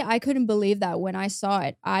 Honestly, I couldn't believe that when I saw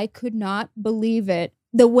it. I could not believe it.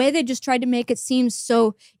 The way they just tried to make it seem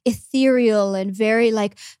so ethereal and very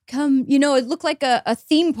like, it looked like a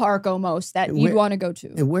theme park almost that you'd want to go to.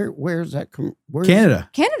 And where's that? Canada.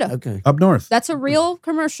 Canada. Okay. Up north. That's a real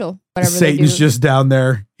commercial. whatever Satan's they do. just down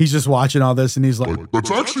there. He's just watching all this, and he's like, That's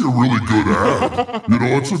actually a really good ad.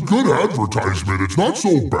 It's a good advertisement. It's not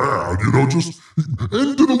so bad. Just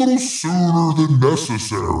ended a little sooner than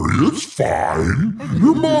necessary. It's fine.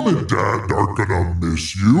 Your mom and dad aren't gonna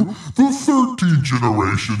miss you. The 13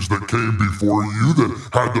 generations that came before you that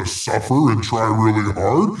had to suffer and try really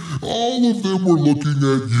hard, all of them were looking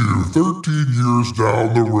at you 13 years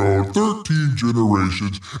down the road, 13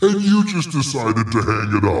 generations, and you just decided to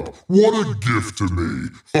hang it up. What a gift to me.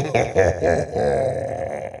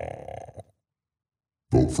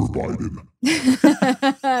 Vote for Biden.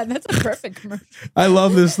 That's a perfect commercial. I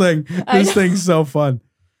love this thing. This thing's so fun.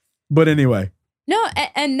 But anyway. No,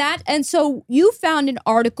 and so you found an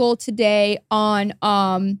article today on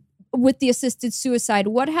with the assisted suicide.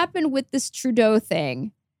 What happened with this Trudeau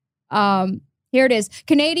thing? Here it is.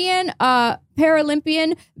 Canadian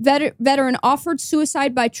Paralympian veteran offered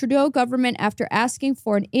suicide by Trudeau government after asking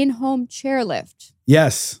for an in-home chairlift.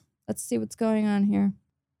 Yes. Let's see what's going on here.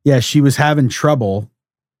 Yeah, she was having trouble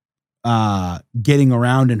getting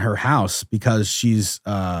around in her house because she's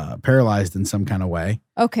paralyzed in some kind of way.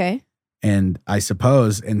 Okay. And I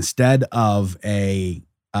suppose instead of a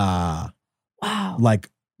like,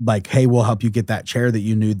 hey, we'll help you get that chair that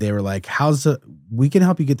you need, they were like, we can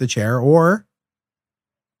help you get the chair, or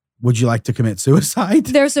would you like to commit suicide?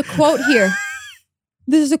 There's a quote here.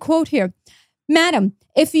 Madam,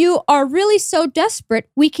 if you are really so desperate,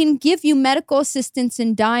 we can give you medical assistance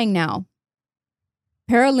in dying now.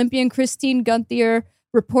 Paralympian Christine Gunther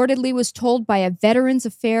reportedly was told by a Veterans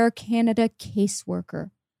Affairs Canada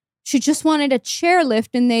caseworker. She just wanted a chairlift,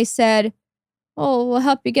 and they said, oh, we'll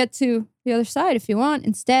help you get to the other side if you want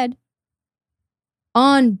instead.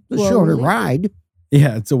 On a shorter ride.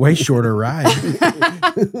 Yeah, it's a way shorter ride.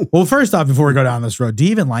 Well, first off, before we go down this road, do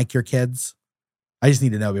you even like your kids? I just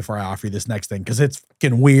need to know before I offer you this next thing, because it's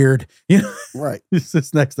fucking weird. Right.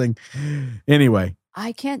 This next thing. Anyway.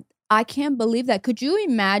 I can't believe that. Could you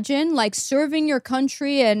imagine serving your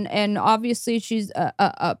country and obviously she's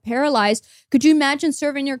paralyzed. Could you imagine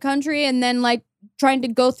serving your country and then trying to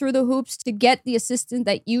go through the hoops to get the assistance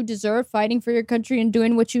that you deserve, fighting for your country and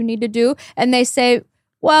doing what you need to do? And they say,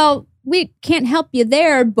 well, we can't help you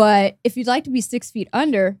there, but if you'd like to be 6 feet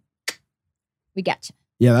under, we got you.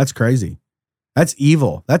 Yeah, that's crazy. That's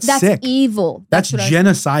evil. That's sick. Evil. That's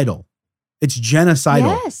genocidal. It's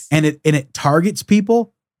genocidal. Yes. And it targets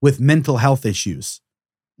people with mental health issues.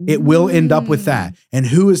 It will end up with that. And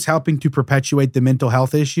who is helping to perpetuate the mental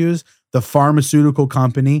health issues? The pharmaceutical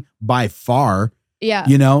company by far. Yeah.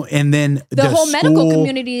 And then the whole medical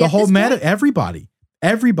community. The whole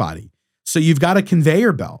everybody. So you've got a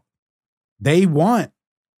conveyor belt.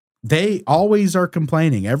 They always are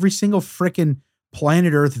complaining. Every single frickin'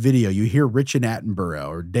 Planet Earth video, you hear Richard Attenborough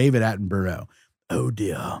or David Attenborough. Oh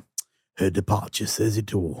dear. Her departure says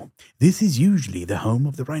it all. This is usually the home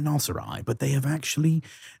of the rhinoceri, but they have actually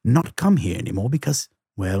not come here anymore because,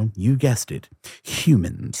 well, you guessed it,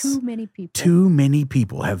 humans. Too many people. Too many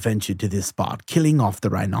people have ventured to this spot, killing off the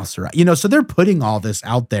rhinoceri. So they're putting all this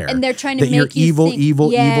out there. And they're trying to make you're evil, think,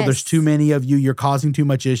 evil. yes. There's too many of you. You're causing too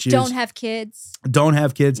much issues. Don't have kids.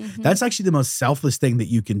 Mm-hmm. That's actually the most selfless thing that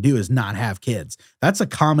you can do is not have kids. That's a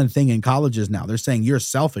common thing in colleges now. They're saying you're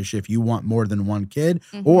selfish if you want more than one kid,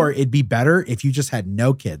 or it'd be better if you just had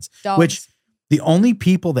no kids. Dogs. Which the only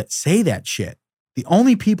people that say that shit,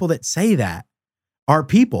 are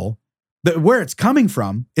people that where it's coming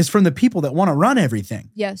from is from the people that want to run everything.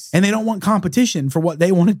 Yes. And they don't want competition for what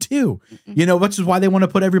they want to do. Which is why they want to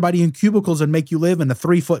put everybody in cubicles and make you live in a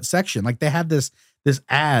 3-foot section. Like they had this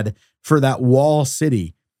ad for that wall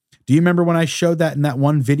city. Do you remember when I showed that in that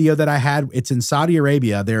one video that I had? It's in Saudi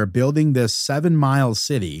Arabia. They're building this 7-mile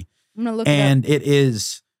city. I'm gonna look and it up. It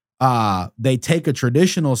is, they take a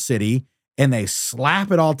traditional city and they slap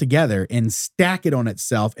it all together and stack it on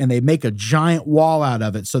itself, and they make a giant wall out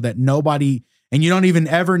of it so that nobody, and you don't even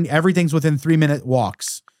everything's within 3-minute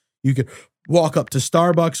walks. You could walk up to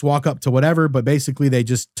Starbucks, walk up to whatever, but basically they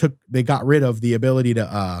got rid of the ability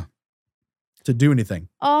to do anything.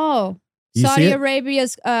 Oh, You Saudi see it?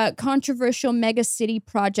 Arabia's controversial mega city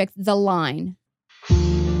project, The Line.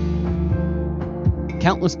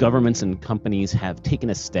 Countless governments and companies have taken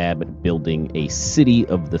a stab at building a city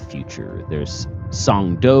of the future. There's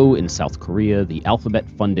Songdo in South Korea, the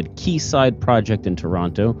Alphabet-funded Quayside project in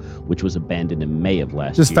Toronto, which was abandoned in May of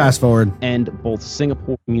last year. Just fast forward. And both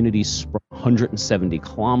Singapore communities spread 170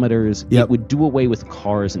 kilometers. Yep. It would do away with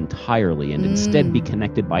cars entirely and instead be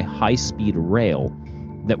connected by high-speed rail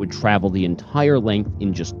that would travel the entire length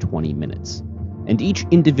in just 20 minutes. And each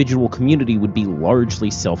individual community would be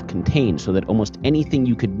largely self-contained, so that almost anything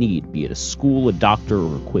you could need, be it a school, a doctor,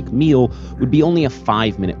 or a quick meal, would be only a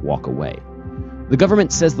 5-minute walk away. The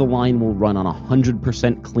government says the line will run on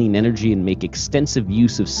 100% clean energy and make extensive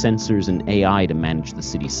use of sensors and AI to manage the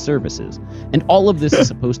city's services. And all of this is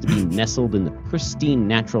supposed to be nestled in the pristine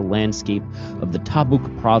natural landscape of the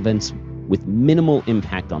Tabuk province with minimal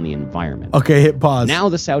impact on the environment. Okay, hit pause. Now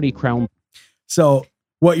the Saudi crown... So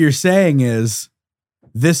what you're saying is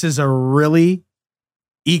this is a really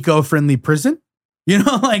eco-friendly prison? You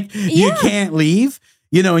know, like you can't leave.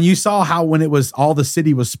 You know, and you saw how when it was all the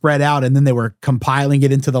city was spread out and then they were compiling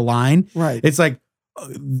it into the line. Right. It's like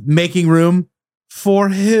making room for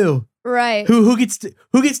who? Right. Who gets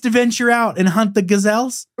to venture out and hunt the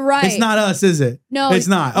gazelles? Right. It's not us, is it? No, it's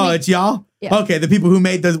not. Oh, it's y'all? Yeah. Okay, the people who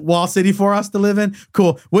made the wall city for us to live in.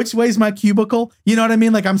 Cool. Which way's my cubicle? You know what I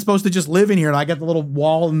mean? Like I'm supposed to just live in here and I got the little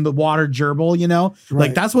wall and the water gerbil, you know? Right.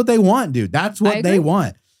 Like that's what they want, dude. That's what they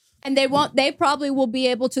want. And they probably will be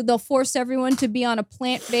able to, they'll force everyone to be on a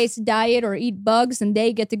plant-based diet or eat bugs, and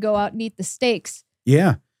they get to go out and eat the steaks.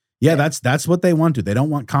 Yeah. Yeah, that's what they want to. They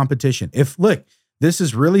don't want competition. Look, this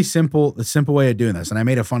is really simple, the simple way of doing this. And I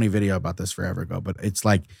made a funny video about this forever ago, but it's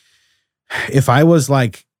like, if I was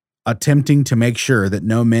like attempting to make sure that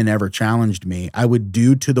no men ever challenged me, I would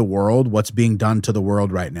do to the world what's being done to the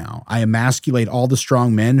world right now. I emasculate all the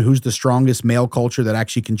strong men. Who's the strongest male culture that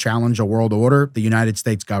actually can challenge a world order? The United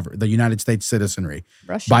States the United States citizenry.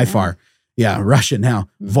 Russia by now. Far. Yeah, Russia now.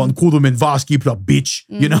 Von Kudelman Vosky, bitch.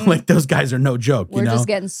 You know, like those guys are no joke. We're you know? just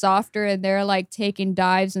getting softer, and they're like taking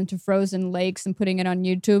dives into frozen lakes and putting it on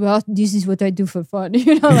YouTube. Oh, this is what I do for fun.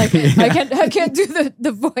 You know, like I can't do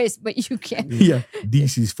the voice, but you can. Yeah,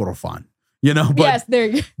 this is for fun. You know, but yes, there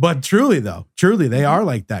you go. But truly they are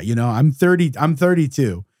like that. You know, I'm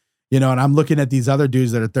 32, you know, and I'm looking at these other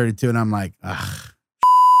dudes that are 32 and I'm like, ugh.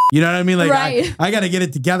 You know what I mean? Like, right. I got to get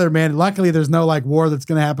it together, man. Luckily, there's no like war that's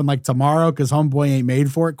going to happen like tomorrow because homeboy ain't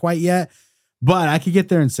made for it quite yet. But I could get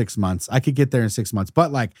there in 6 months.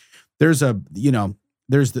 But like, there's a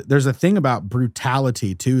thing about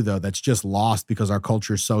brutality too, though, that's just lost because our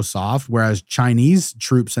culture is so soft. Whereas Chinese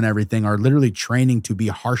troops and everything are literally training to be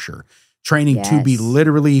harsher. Training to be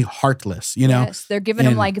literally heartless, you know? Yes, they're giving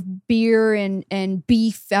them like beer and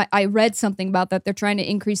beef. I read something about that. They're trying to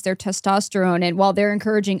increase their testosterone. And while they're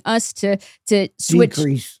encouraging us to switch.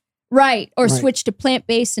 Decrease. Right. Or switch to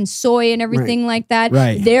plant-based and soy and everything like that.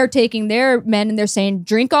 Right. They're taking their men and they're saying,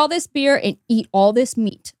 drink all this beer and eat all this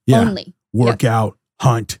meat only. Work out,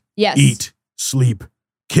 hunt, yes. Eat, sleep,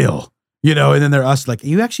 kill. You know, and then they're us like,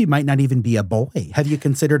 you actually might not even be a boy. Have you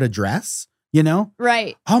considered a dress? You know?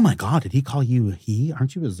 Right. Oh my God, did he call you he?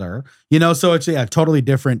 Aren't you a Zer? You know, so it's totally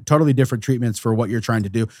different treatments for what you're trying to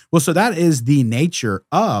do. Well, so that is the nature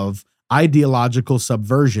of ideological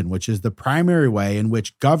subversion, which is the primary way in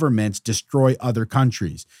which governments destroy other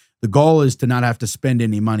countries. The goal is to not have to spend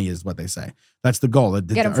any money, is what they say. That's the goal.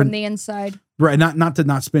 Get them from the inside. Right. Not to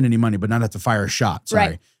not spend any money, but not have to fire a shot.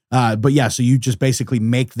 Sorry. Right. But yeah, so you just basically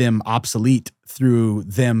make them obsolete through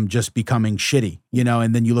them just becoming shitty, you know,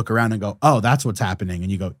 and then you look around and go, oh, that's what's happening. And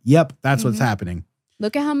you go, yep, that's what's happening.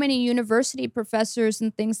 Look at how many university professors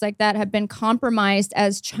and things like that have been compromised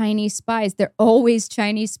as Chinese spies. They're always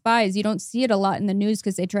Chinese spies. You don't see it a lot in the news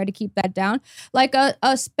because they try to keep that down. Like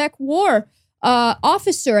a spec war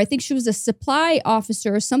officer, I think she was a supply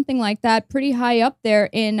officer or something like that, pretty high up there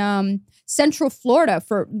in Central Florida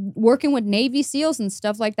for working with Navy SEALs and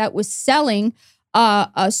stuff like that, was selling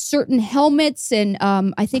certain helmets and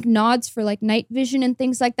I think nods for like night vision and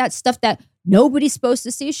things like that, stuff that nobody's supposed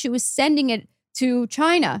to see. She was sending it to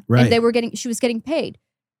China, right. And she was getting paid.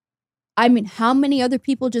 I mean, how many other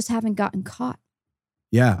people just haven't gotten caught?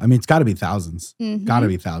 Yeah, I mean, it's got to be thousands. Mm-hmm. Got to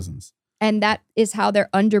be thousands. And that is how they're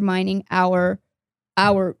undermining our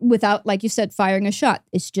without, like you said, firing a shot.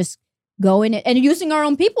 It's just going and using our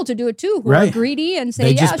own people to do it too, who are greedy and say,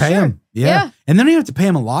 they just pay them. Yeah. And then you have to pay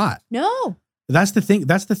them a lot. No. That's the thing.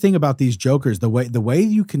 That's the thing about these jokers. The way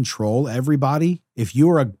you control everybody, if you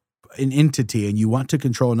are an entity and you want to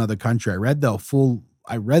control another country, I read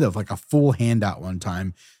of like a full handout one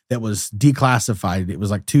time that was declassified. It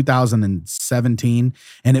was like 2017.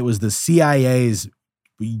 And it was the CIA's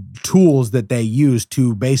tools that they use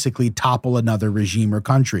to basically topple another regime or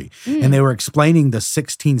country. And they were explaining the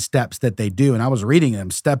 16 steps that they do. And I was reading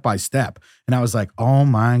them step by step. And I was like, oh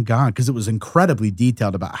my God, because it was incredibly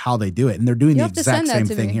detailed about how they do it. And they're doing the exact same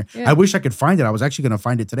thing here. Yeah. I wish I could find it. I was actually going to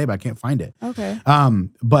find it today, but I can't find it. Okay.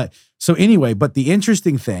 But the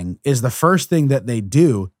interesting thing is the first thing that they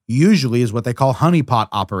do usually is what they call honeypot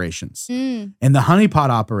operations. And the honeypot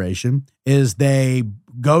operation is they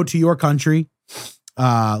go to your country,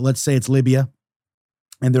 let's say it's Libya.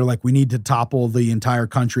 And they're like, we need to topple the entire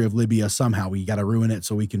country of Libya somehow. We got to ruin it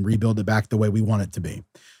so we can rebuild it back the way we want it to be.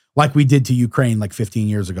 Like we did to Ukraine like 15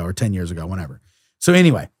 years ago or 10 years ago, whenever. So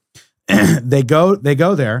anyway, they go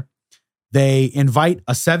there. They invite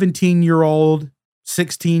a 17-year-old,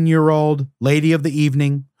 16-year-old lady of the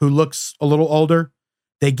evening who looks a little older.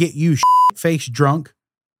 They get you face drunk.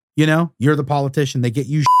 You know, you're the politician. They get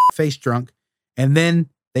you face drunk. And then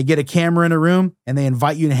they get a camera in a room and they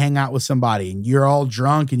invite you to hang out with somebody and you're all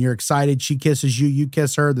drunk and you're excited. She kisses you, you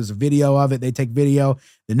kiss her. There's a video of it. They take video.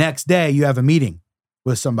 The next day you have a meeting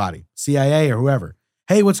with somebody, CIA or whoever.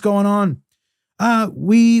 Hey, what's going on?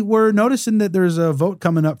 We were noticing that there's a vote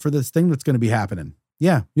coming up for this thing that's going to be happening.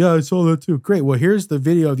 Yeah, I saw that too. Great. Well, here's the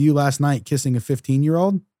video of you last night kissing a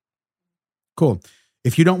 15-year-old. Cool.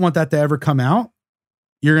 If you don't want that to ever come out,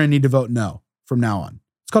 you're going to need to vote no from now on.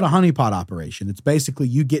 It's called a honeypot operation. It's basically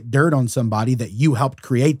you get dirt on somebody that you helped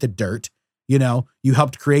create the dirt. You know, you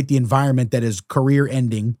helped create the environment that is career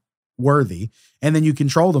ending worthy, and then you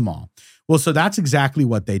control them all. Well, so that's exactly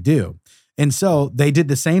what they do. And so they did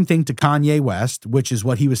the same thing to Kanye West, which is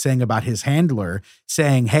what he was saying about his handler,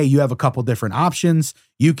 saying, hey, you have a couple different options.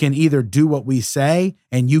 You can either do what we say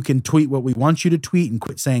and you can tweet what we want you to tweet and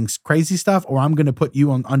quit saying crazy stuff, or I'm going to put you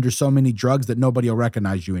on under so many drugs that nobody will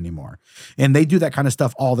recognize you anymore. And they do that kind of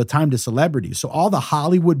stuff all the time to celebrities. So all the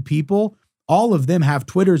Hollywood people, all of them have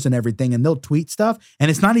Twitters and everything, and they'll tweet stuff, and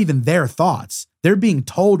it's not even their thoughts. They're being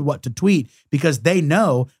told what to tweet because they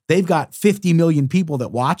know they've got 50 million people that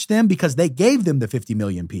watch them because they gave them the 50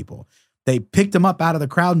 million people. They picked them up out of the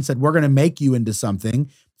crowd and said, we're going to make you into something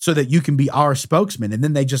so that you can be our spokesman. And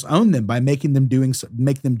then they just own them by make them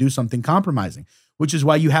do something compromising, which is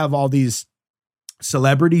why you have all these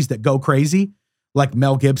celebrities that go crazy, like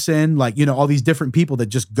Mel Gibson, like, you know, all these different people that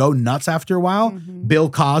just go nuts after a while. Mm-hmm. Bill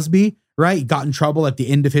Cosby, right? He got in trouble at the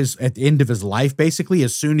end of his life, basically,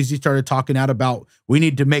 as soon as he started talking out about we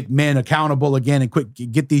need to make men accountable again and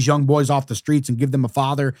get these young boys off the streets and give them a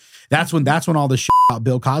father. That's when all the shit about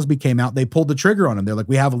Bill Cosby came out. They pulled the trigger on him. They're like,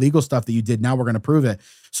 we have illegal stuff that you did. Now we're going to prove it.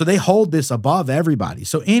 So they hold this above everybody.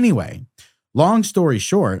 So anyway, long story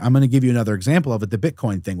short, I'm going to give you another example of it, the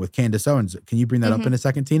Bitcoin thing with Candace Owens. Can you bring that up in a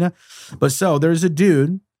second, Tina? But so there's a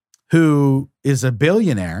dude who is a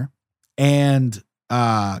billionaire, and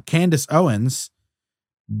Candace Owens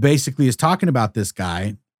basically is talking about this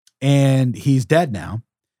guy, and he's dead now.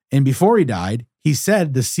 And before he died, he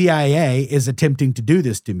said the CIA is attempting to do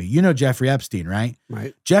this to me. You know Jeffrey Epstein, right?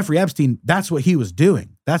 Right. Jeffrey Epstein, that's what he was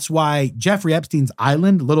doing. That's why Jeffrey Epstein's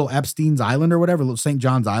island, little Epstein's island or whatever, little St.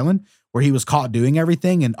 John's Island, where he was caught doing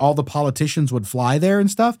everything and all the politicians would fly there and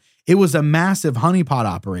stuff. It was a massive honeypot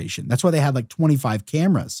operation. That's why they had like 25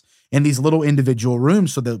 cameras in these little individual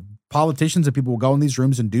rooms so that politicians and people will go in these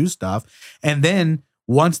rooms and do stuff. And then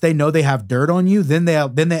once they know they have dirt on you, then they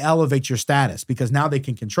elevate your status because now they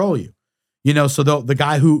can control you. You know, so the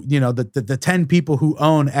guy who, you know, the 10 people who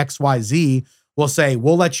own XYZ will say,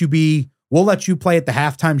 we'll let you play at the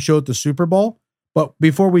halftime show at the Super Bowl. But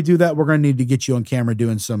before we do that, we're going to need to get you on camera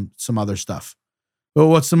doing some other stuff. Well,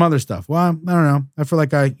 what's some other stuff? Well, I don't know. I feel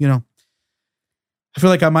like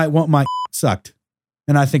I might want my sucked.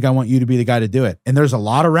 And I think I want you to be the guy to do it. And there's a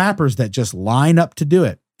lot of rappers that just line up to do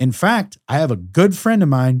it. In fact, I have a good friend of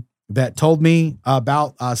mine that told me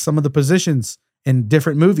about some of the positions in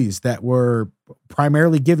different movies that were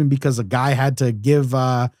primarily given because a guy had to give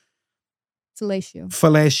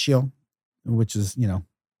fellatio, which is,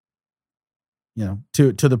 to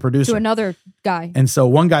the producer. To another guy. And so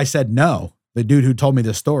one guy said no. The dude who told me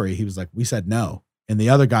this story, he was like, we said no. And the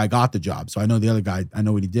other guy got the job. So I know the other guy, I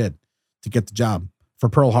know what he did to get the job for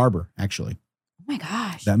Pearl Harbor, actually. Oh my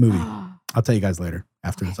gosh. That movie. I'll tell you guys later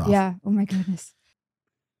after it's off. Yeah. Oh my goodness.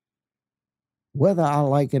 Whether I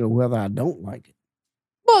like it or whether I don't like it.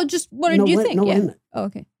 Well, just what did you think? No, yeah. Oh,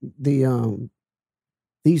 okay.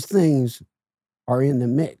 These things are in the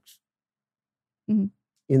mix. Mm-hmm.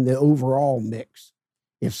 In the overall mix.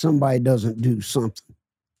 If somebody doesn't do something.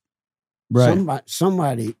 Right.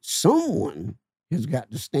 Someone has got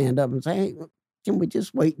to stand up and say, hey, can we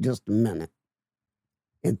just wait just a minute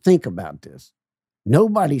and think about this?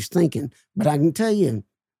 Nobody's thinking, but I can tell you,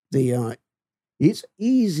 it's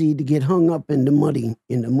easy to get hung up in the money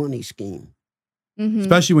scheme. Mm-hmm.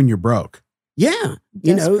 Especially when you're broke. Yeah.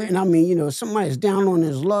 And I mean, if somebody's down on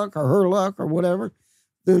his luck or her luck or whatever,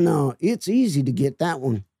 then it's easy to get that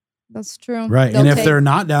one. That's true. Right. And if they're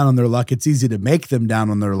not down on their luck, it's easy to make them down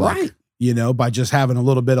on their luck. Right. By just having a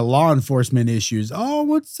little bit of law enforcement issues. Oh,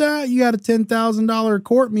 what's that? You got a $10,000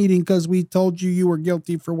 court meeting because we told you were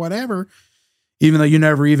guilty for whatever. Even though you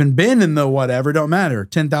never even been in the whatever, don't matter.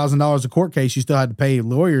 $10,000 a court case, you still had to pay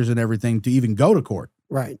lawyers and everything to even go to court.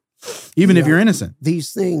 Right. Even if you're innocent.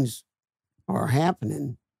 These things are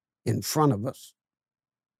happening in front of us.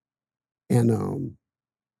 And,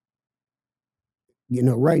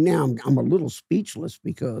 right now I'm a little speechless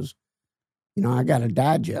because, I got to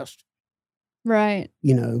digest. Right.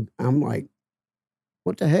 I'm like,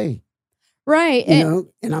 what the hey? Right.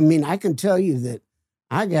 And I mean, I can tell you that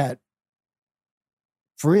I got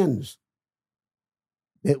friends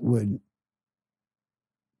that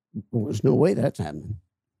there's no way that's happening.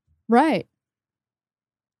 Right.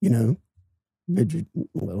 There's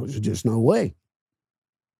just no way.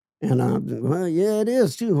 And yeah, it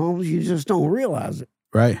is too, Holmes. You just don't realize it.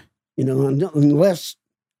 Right. Unless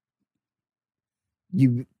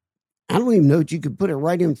I don't even know that you could put it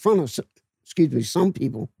right in front of, some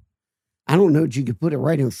people. I don't know that you could put it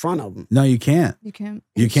right in front of them. No, you can't. You can't.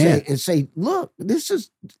 You can't. And say, look,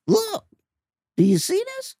 look, do you see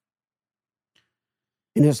this?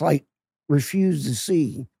 And it's like, refuse to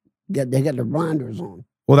see. They got their blinders on.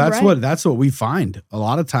 Well, that's what we find a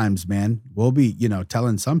lot of times, man. We'll be,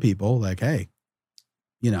 telling some people like, hey,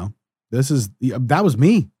 that was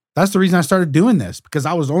me. That's the reason I started doing this, because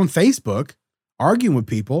I was on Facebook arguing with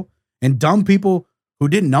people, and dumb people who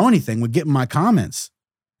didn't know anything would get in my comments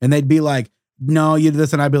and they'd be like, no, you did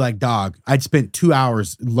this. And I'd be like, dog, I'd spent 2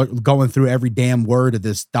 hours going through every damn word of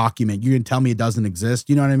this document. You can tell me it doesn't exist.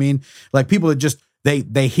 You know what I mean? Like, people that just,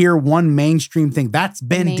 they hear one mainstream thing that's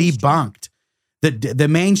been debunked. The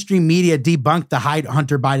mainstream media debunked the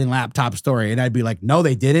Hunter Biden laptop story. And I'd be like, no,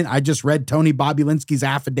 they didn't. I just read Tony Bobulinski's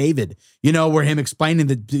affidavit, where him explaining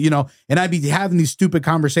and I'd be having these stupid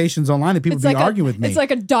conversations online and people would be arguing with me. It's like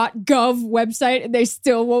a .gov website and they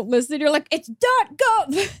still won't listen. You're like, it's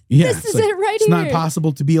 .gov. Yeah, this is it right it's here. It's not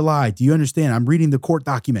possible to be a lie. Do you understand? I'm reading the court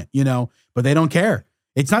document, but they don't care.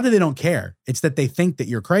 It's not that they don't care. It's that they think that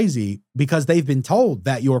you're crazy because they've been told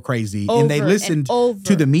that you're crazy and they listened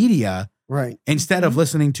to the media. Right. Instead of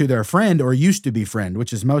listening to their friend or used to be friend,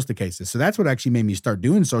 which is most of the cases. So that's what actually made me start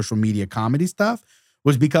doing social media comedy stuff,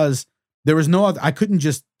 was because there was no other, I couldn't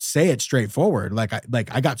just say it straightforward.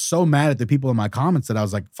 I got so mad at the people in my comments that I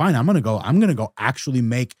was like, fine, I'm going to go actually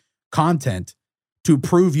make content to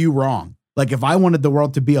prove you wrong. Like, if I wanted the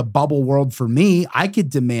world to be a bubble world for me, I could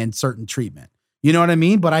demand certain treatment. You know what I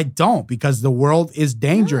mean? But I don't, because the world is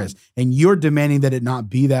dangerous and you're demanding that it not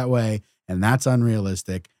be that way. And that's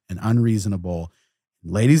unrealistic and unreasonable.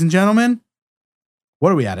 Ladies and gentlemen,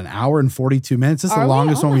 what are we at? An hour and 42 minutes? This is the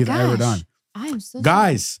longest one we've ever done.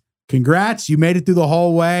 Guys, congrats. You made it through the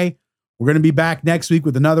whole way. We're going to be back next week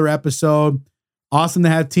with another episode. Awesome to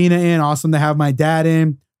have Tina in. Awesome to have my dad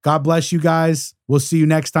in. God bless you guys. We'll see you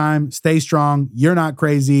next time. Stay strong. You're not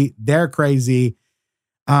crazy. They're crazy.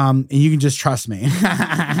 And you can just trust me.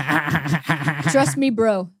 Trust me,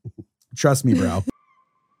 bro. Trust me, bro.